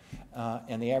shrunk.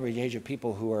 And the average age of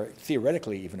people who are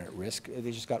theoretically even at risk,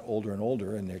 they just got older and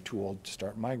older, and they're too old to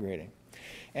start migrating.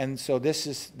 And so this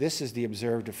is the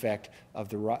observed effect of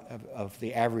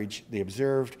the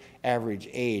observed average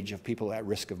age of people at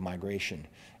risk of migration,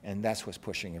 and that's what's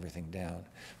pushing everything down.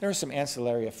 There are some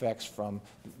ancillary effects from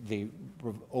the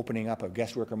opening up of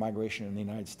guest worker migration in the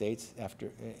United States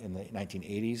in the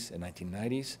 1980s and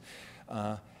 1990s,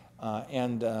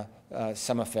 and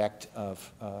some effect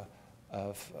of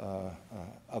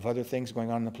other things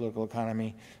going on in the political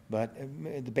economy, but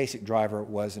the basic driver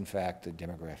was, in fact, the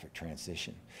demographic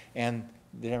transition. And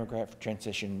the demographic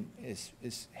transition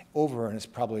is over, and it's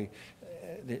probably,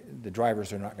 the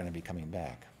drivers are not going to be coming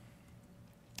back.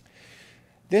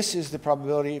 This is the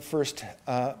probability first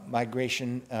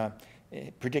migration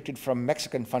predicted from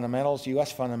Mexican fundamentals,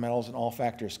 U.S. fundamentals, and all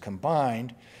factors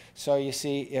combined. So you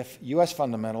see, if U.S.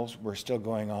 fundamentals were still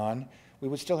going on, we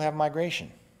would still have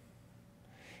migration.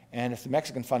 And if the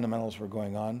Mexican fundamentals were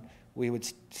going on, we would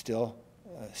still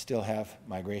have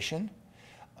migration.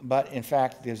 But in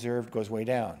fact, the observed goes way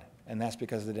down. And that's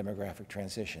because of the demographic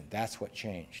transition. That's what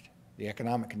changed. The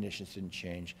economic conditions didn't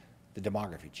change. The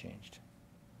demography changed.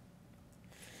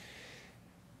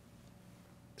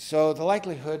 So the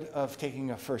likelihood of taking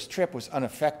a first trip was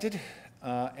unaffected,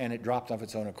 and it dropped of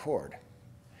its own accord.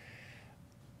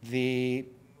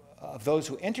 Of those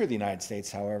who entered the United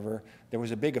States, however, there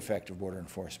was a big effect of border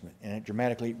enforcement, and it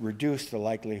dramatically reduced the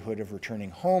likelihood of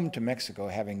returning home to Mexico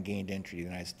having gained entry to the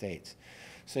United States.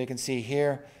 So you can see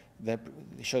here that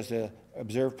it shows the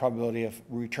observed probability of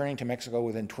returning to Mexico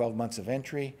within 12 months of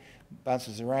entry,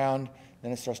 bounces around,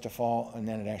 then it starts to fall, and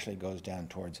then it actually goes down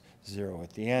towards 0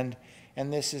 at the end.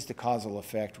 And this is the causal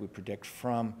effect we predict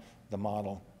from the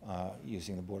model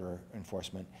using the border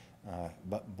enforcement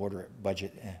border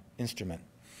budget instrument.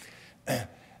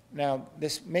 Now,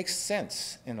 this makes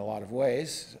sense in a lot of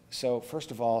ways. So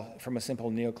first of all, from a simple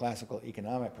neoclassical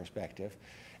economic perspective,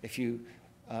 if you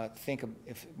think of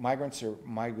if migrants are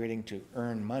migrating to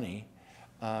earn money,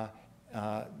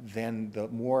 then the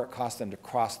more it costs them to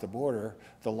cross the border,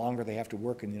 the longer they have to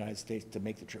work in the United States to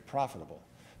make the trip profitable.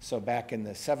 So back in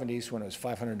the 70s, when it was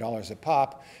 $500 a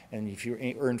pop, and if you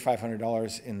earned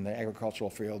 $500 in the agricultural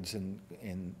fields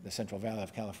in the Central Valley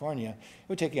of California, it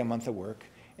would take you a month of work,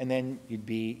 and then you'd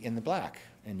be in the black,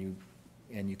 and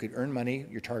you could earn money,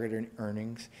 your target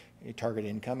earnings, your target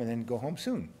income, and then go home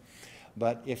soon.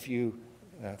 But if you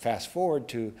fast forward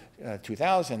to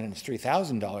 2000, and it's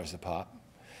 $3,000 a pop,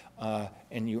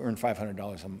 and you earn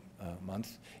 $500 a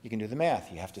month, you can do the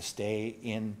math. You have to stay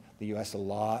in the U.S. a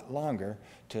lot longer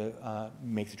to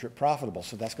make the trip profitable.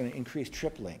 So that's going to increase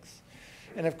trip length.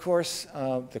 And of course,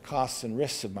 the costs and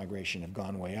risks of migration have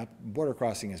gone way up. Border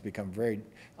crossing has become very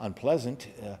unpleasant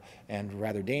and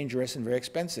rather dangerous and very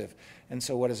expensive. And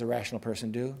so what does a rational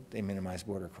person do? They minimize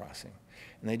border crossing.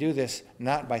 And they do this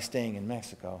not by staying in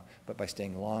Mexico, but by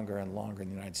staying longer and longer in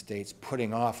the United States,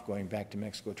 putting off going back to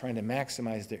Mexico, trying to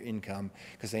maximize their income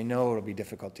because they know it'll be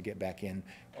difficult to get back in,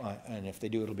 and if they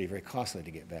do, it'll be very costly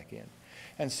to get back in.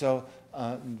 And so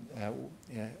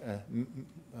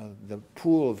the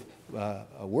pool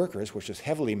of workers, which was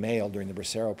heavily male during the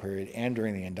Bracero period and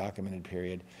during the undocumented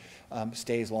period,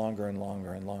 stays longer and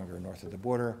longer and longer north of the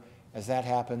border. As that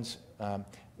happens,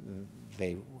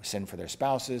 they send for their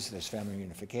spouses, there's family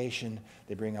reunification,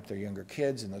 they bring up their younger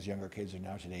kids, and those younger kids are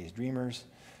now today's dreamers,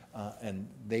 and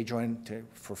they join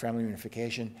for family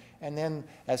reunification, and then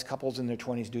as couples in their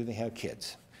 20s do, they have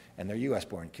kids, and they're US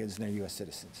born kids, and they're US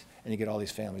citizens, and you get all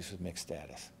these families with mixed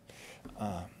status.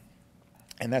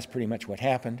 And that's pretty much what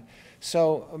happened.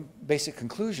 So basic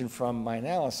conclusion from my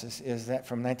analysis is that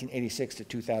from 1986 to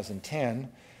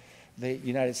 2010, the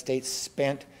United States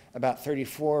spent about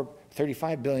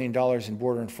 $35 billion in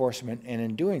border enforcement, and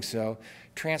in doing so,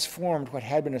 transformed what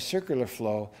had been a circular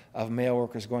flow of male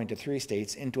workers going to 3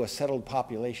 states into a settled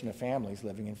population of families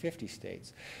living in 50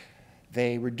 states.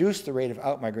 They reduced the rate of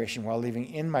out-migration while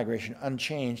leaving in-migration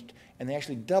unchanged, and they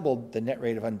actually doubled the net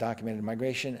rate of undocumented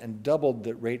migration and doubled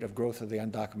the rate of growth of the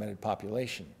undocumented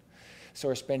population. So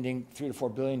we're spending $3 to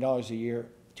 $4 billion a year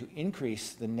to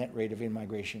increase the net rate of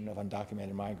in-migration of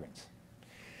undocumented migrants.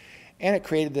 And it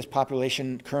created this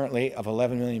population currently of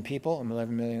 11 million people,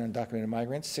 11 million undocumented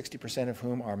migrants, 60% of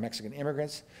whom are Mexican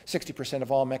immigrants, 60% of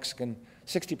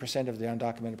the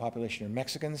undocumented population are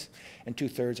Mexicans, and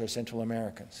 2/3 are Central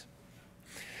Americans.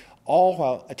 All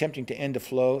while attempting to end a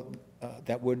flow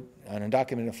an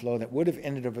undocumented flow that would have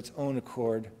ended of its own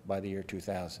accord by the year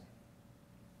 2000.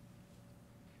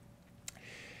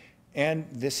 And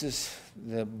this is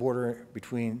the border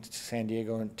between San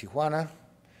Diego and Tijuana.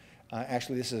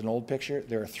 Actually, this is an old picture.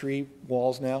 There are 3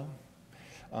 walls now.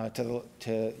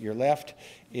 To your left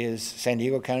is San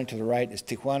Diego County, to the right is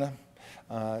Tijuana.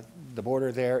 The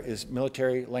border there is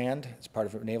military land. It's part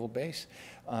of a naval base,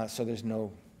 so there's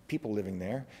no people living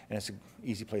there, and it's an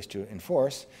easy place to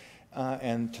enforce.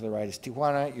 And to the right is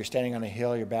Tijuana. You're standing on a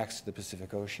hill. Your back's to the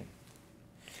Pacific Ocean.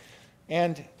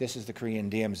 And this is the Korean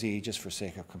DMZ, just for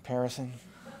sake of comparison.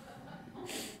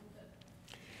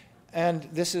 And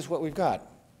this is what we've got.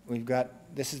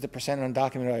 This is the percent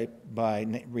undocumented by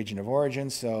region of origin,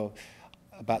 so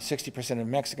about 60% of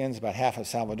Mexicans, about half of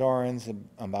Salvadorans,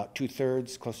 about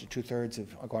 2/3, close to 2/3 of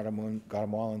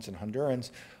Guatemalans and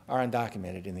Hondurans are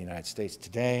undocumented in the United States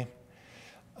today.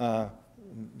 The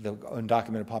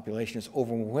undocumented population is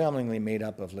overwhelmingly made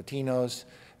up of Latinos,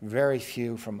 very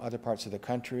few from other parts of the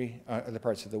country, other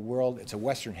parts of the world. It's a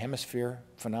Western Hemisphere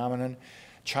phenomenon.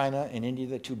 China and India,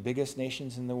 the two biggest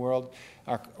nations in the world,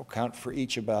 account for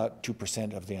each about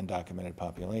 2% of the undocumented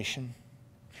population.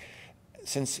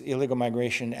 Since illegal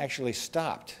migration actually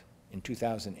stopped in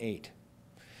 2008,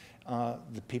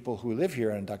 the people who live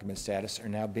here on undocumented status are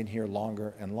now been here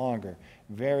longer and longer.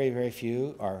 Very, very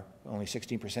few are, only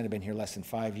 16% have been here less than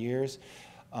 5 years.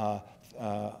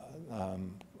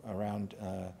 Around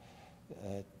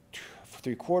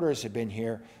 3/4 have been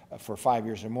here for 5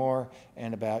 years or more,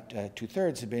 and about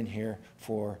 2/3 have been here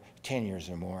for 10 years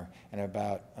or more, and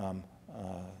about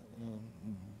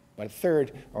a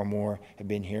third or more have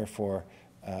been here for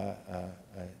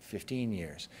 15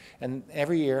 years. And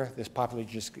every year, this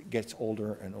population just gets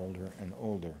older and older and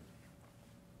older.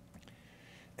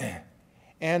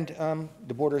 And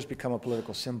the border has become a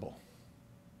political symbol.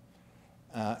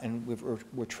 And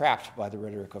we're trapped by the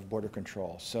rhetoric of border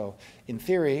control. So in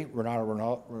theory,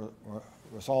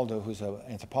 Rosaldo, who's an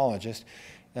anthropologist,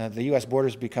 the U.S.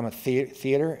 borders become a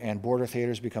theater, and border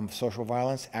theaters become social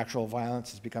violence. Actual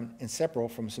violence has become inseparable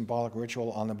from symbolic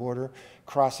ritual on the border,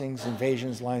 crossings,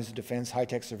 invasions, lines of defense,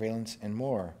 high-tech surveillance, and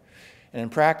more. And in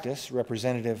practice,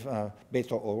 Representative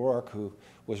Beto O'Rourke, who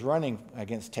was running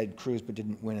against Ted Cruz but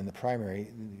didn't win in the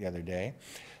primary the other day,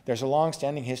 there's a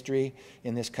long-standing history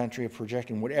in this country of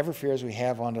projecting whatever fears we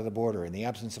have onto the border. In the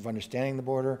absence of understanding the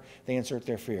border, they insert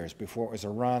their fears. Before it was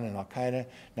Iran and Al-Qaeda,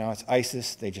 now it's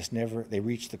ISIS. They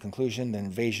reach the conclusion that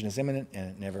invasion is imminent, and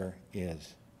it never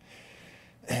is.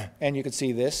 And you could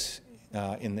see this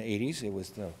in the 80s. It was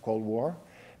the Cold War.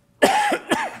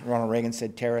 Ronald Reagan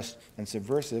said terrorists and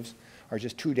subversives are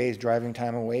just 2 days driving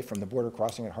time away from the border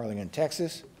crossing at Harlingen,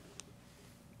 Texas.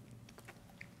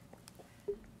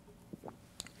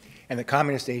 And the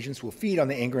communist agents will feed on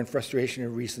the anger and frustration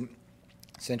of recent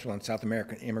Central and South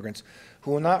American immigrants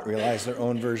who will not realize their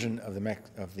own version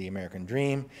of the American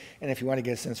dream. And if you want to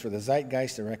get a sense for the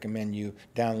zeitgeist, I recommend you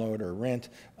download or rent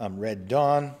Red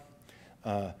Dawn,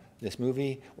 this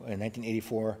movie, a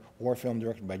 1984 war film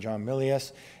directed by John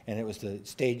Milius, and it was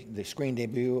the screen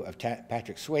debut of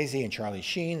Patrick Swayze and Charlie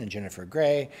Sheen and Jennifer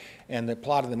Grey. And the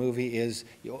plot of the movie is,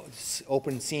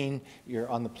 open scene, you're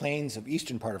on the plains of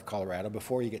eastern part of Colorado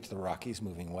before you get to the Rockies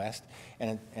moving west,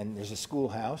 and there's a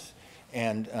schoolhouse,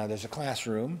 and there's a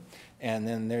classroom, and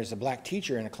then there's a black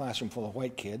teacher in a classroom full of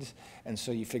white kids, and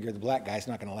so you figure the black guy's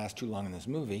not going to last too long in this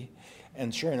movie.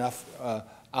 And sure enough, out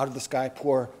of the sky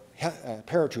pour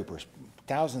paratroopers,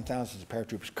 thousands of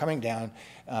paratroopers coming down,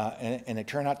 and they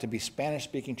turn out to be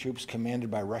Spanish-speaking troops commanded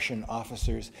by Russian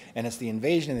officers, and it's the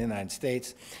invasion of the United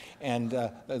States. And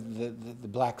the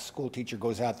black school teacher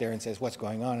goes out there and says, "What's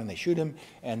going on?" And they shoot him,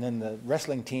 and then the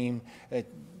wrestling team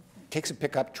takes a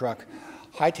pickup truck,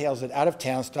 hightails it out of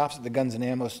town, stops at the guns and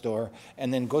ammo store,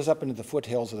 and then goes up into the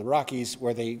foothills of the Rockies,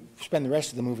 where they spend the rest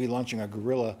of the movie launching a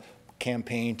guerrilla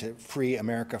campaign to free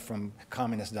America from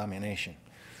communist domination.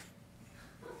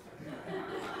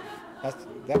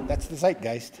 That's the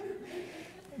zeitgeist.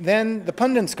 Then the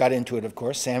pundits got into it, of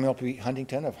course. Samuel P.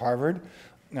 Huntington of Harvard.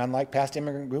 Unlike past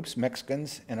immigrant groups,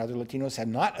 Mexicans and other Latinos have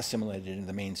not assimilated into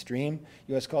the mainstream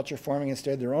U.S. culture, forming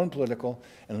instead their own political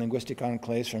and linguistic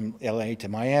enclaves from L.A. to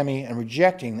Miami and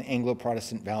rejecting the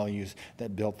Anglo-Protestant values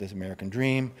that built this American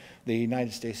dream. The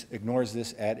United States ignores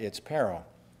this at its peril.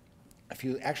 If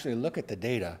you actually look at the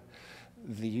data,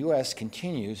 the U.S.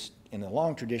 continues in a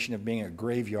long tradition of being a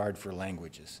graveyard for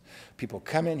languages. People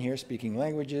come in here speaking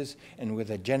languages, and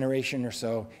with a generation or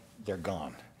so, they're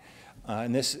gone.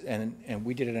 And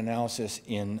we did an analysis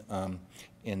in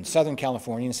Southern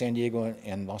California, in San Diego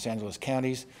and Los Angeles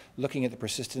counties, looking at the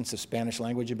persistence of Spanish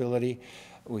language ability.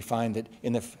 We find that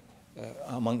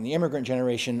among the immigrant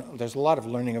generation, there's a lot of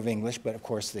learning of English, but of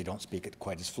course they don't speak it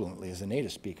quite as fluently as a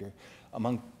native speaker.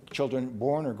 Among children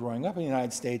born or growing up in the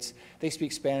United States, they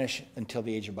speak Spanish until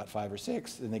the age of about 5 or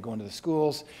 6, then they go into the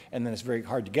schools, and then it's very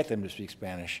hard to get them to speak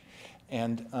Spanish.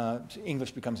 And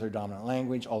English becomes their dominant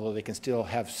language, although they can still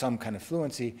have some kind of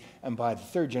fluency, and by the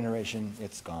 3rd generation,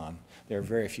 it's gone. There are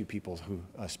very few people who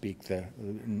speak the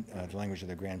language of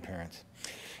their grandparents.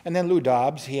 And then Lou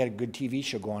Dobbs, he had a good TV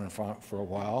show going on for a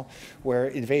while, where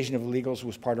invasion of illegals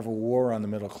was part of a war on the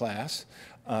middle class.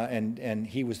 And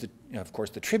he was, of course,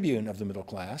 the tribune of the middle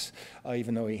class,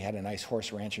 even though he had a nice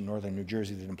horse ranch in northern New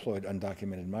Jersey that employed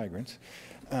undocumented migrants.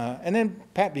 And then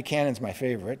Pat Buchanan's my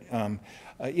favorite.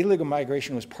 Illegal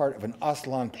migration was part of an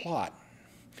Aztlan plot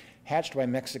hatched by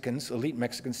Mexicans, elite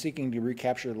Mexicans, seeking to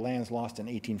recapture the lands lost in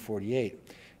 1848.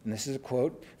 And this is a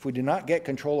quote: "If we do not get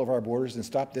control of our borders and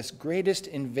stop this greatest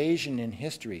invasion in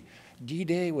history,"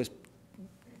 D-Day was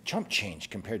chump change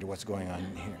compared to what's going on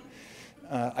here.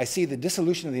 I see the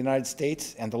dissolution of the United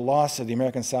States and the loss of the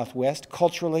American Southwest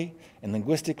culturally and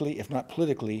linguistically, if not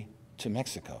politically, to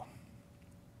Mexico.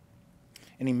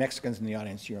 Any Mexicans in the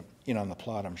audience, you're in on the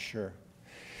plot, I'm sure.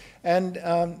 And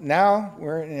now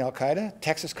we're in Al-Qaeda.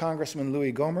 Texas Congressman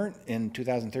Louis Gohmert in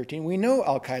 2013. We know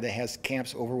Al-Qaeda has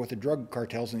camps over with the drug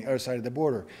cartels on the other side of the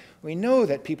border. We know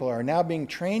that people are now being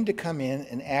trained to come in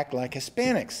and act like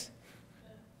Hispanics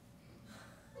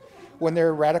when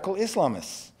they're radical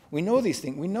Islamists. We know these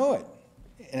things, we know it.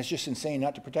 And it's just insane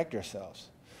not to protect ourselves.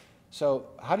 So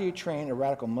how do you train a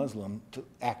radical Muslim to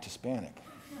act Hispanic?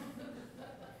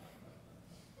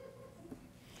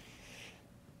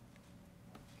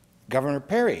 Governor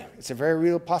Perry, it's a very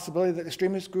real possibility that the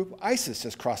extremist group ISIS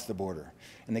has crossed the border.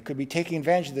 And they could be taking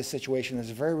advantage of this situation. There's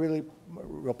a very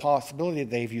real possibility that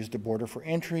they've used the border for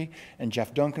entry. And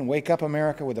Jeff Duncan, wake up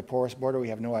America with a porous border. We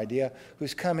have no idea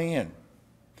who's coming in.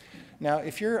 Now,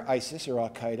 if you're ISIS or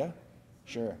Al-Qaeda,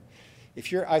 sure.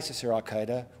 If you're ISIS or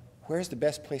Al-Qaeda, where's the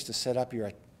best place to set up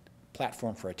your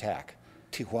platform for attack?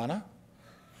 Tijuana,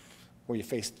 where you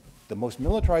face the most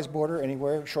militarized border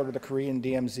anywhere short of the Korean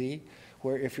DMZ,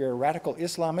 where if you're a radical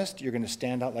Islamist, you're going to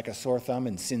stand out like a sore thumb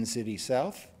in Sin City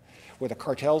South, where the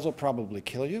cartels will probably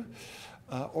kill you,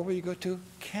 or will you go to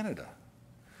Canada,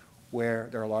 where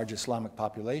there are large Islamic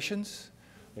populations,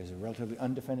 there's a relatively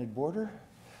undefended border,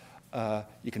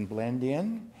 you can blend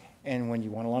in, and when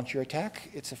you want to launch your attack,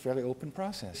 it's a fairly open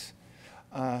process.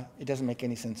 It doesn't make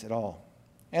any sense at all.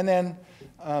 And then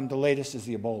the latest is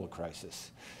the Ebola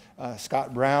crisis.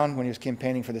 Scott Brown, when he was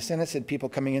campaigning for the Senate, said people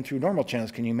coming in through normal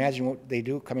channels, can you imagine what they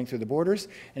do coming through the borders?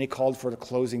 And he called for the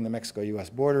closing the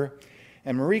Mexico-US border.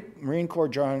 And Marine Corps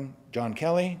John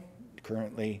Kelly,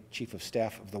 currently Chief of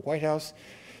Staff of the White House,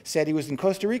 said he was in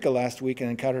Costa Rica last week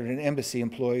and encountered an embassy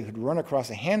employee who'd run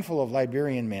across a handful of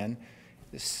Liberian men,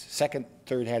 this second,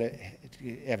 third had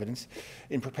evidence,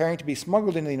 in preparing to be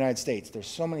smuggled into the United States. There's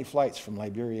so many flights from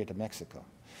Liberia to Mexico.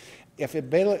 If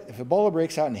Ebola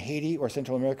breaks out in Haiti or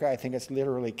Central America, I think it's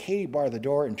literally Katie bar the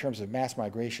door in terms of mass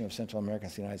migration of Central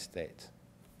Americans to the United States.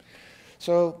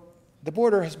 So the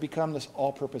border has become this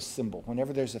all-purpose symbol.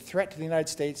 Whenever there's a threat to the United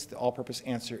States, the all-purpose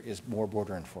answer is more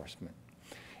border enforcement.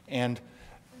 And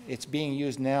it's being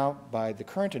used now by the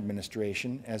current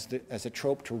administration as a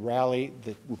trope to rally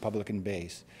the Republican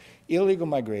base. Illegal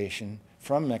migration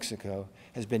from Mexico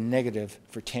has been negative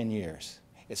for 10 years.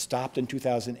 It stopped in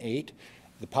 2008.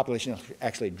 The population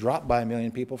actually dropped by 1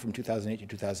 million people from 2008 to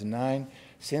 2009.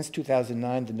 Since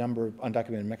 2009, the number of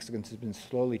undocumented Mexicans has been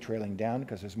slowly trailing down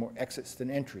because there's more exits than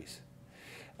entries.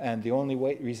 And the only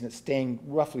reason it's staying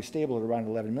roughly stable at around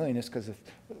 11 million is because of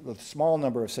the small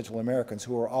number of Central Americans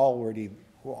who are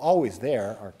always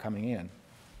there are coming in.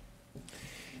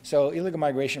 So illegal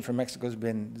migration from Mexico has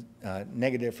been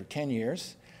negative for 10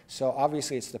 years. So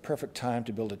obviously it's the perfect time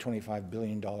to build a $25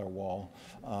 billion wall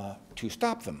to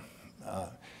stop them.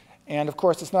 And of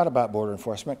course, it's not about border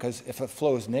enforcement, because if a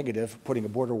flow is negative, putting a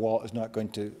border wall is not going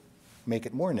to make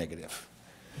it more negative,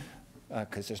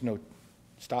 because there's no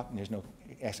stopping, there's no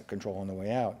asset control on the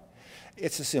way out.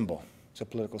 It's a symbol. It's a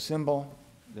political symbol.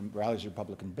 It rallies the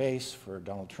Republican base for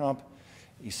Donald Trump.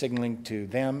 He's signaling to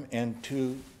them and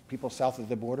to people south of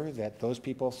the border that those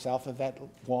people south of that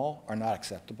wall are not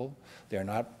acceptable.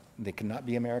 They cannot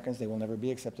be Americans. They will never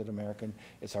be accepted American.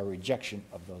 It's our rejection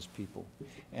of those people.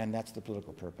 And that's the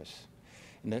political purpose.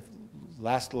 And the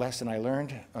last lesson I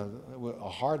learned, a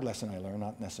hard lesson I learned,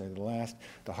 not necessarily the last,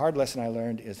 the hard lesson I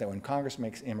learned is that when Congress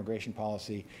makes immigration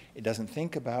policy, it doesn't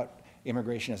think about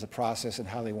immigration as a process and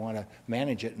how they want to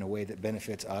manage it in a way that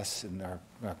benefits us and our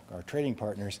trading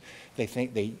partners.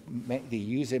 They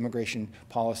use immigration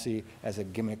policy as a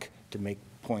gimmick to make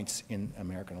points in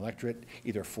American electorate,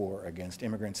 either for or against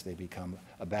immigrants. They become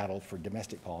a battle for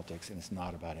domestic politics, and it's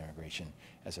not about immigration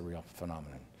as a real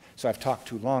phenomenon. So I've talked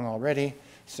too long already,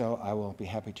 so I will be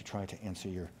happy to try to answer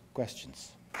your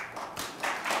questions.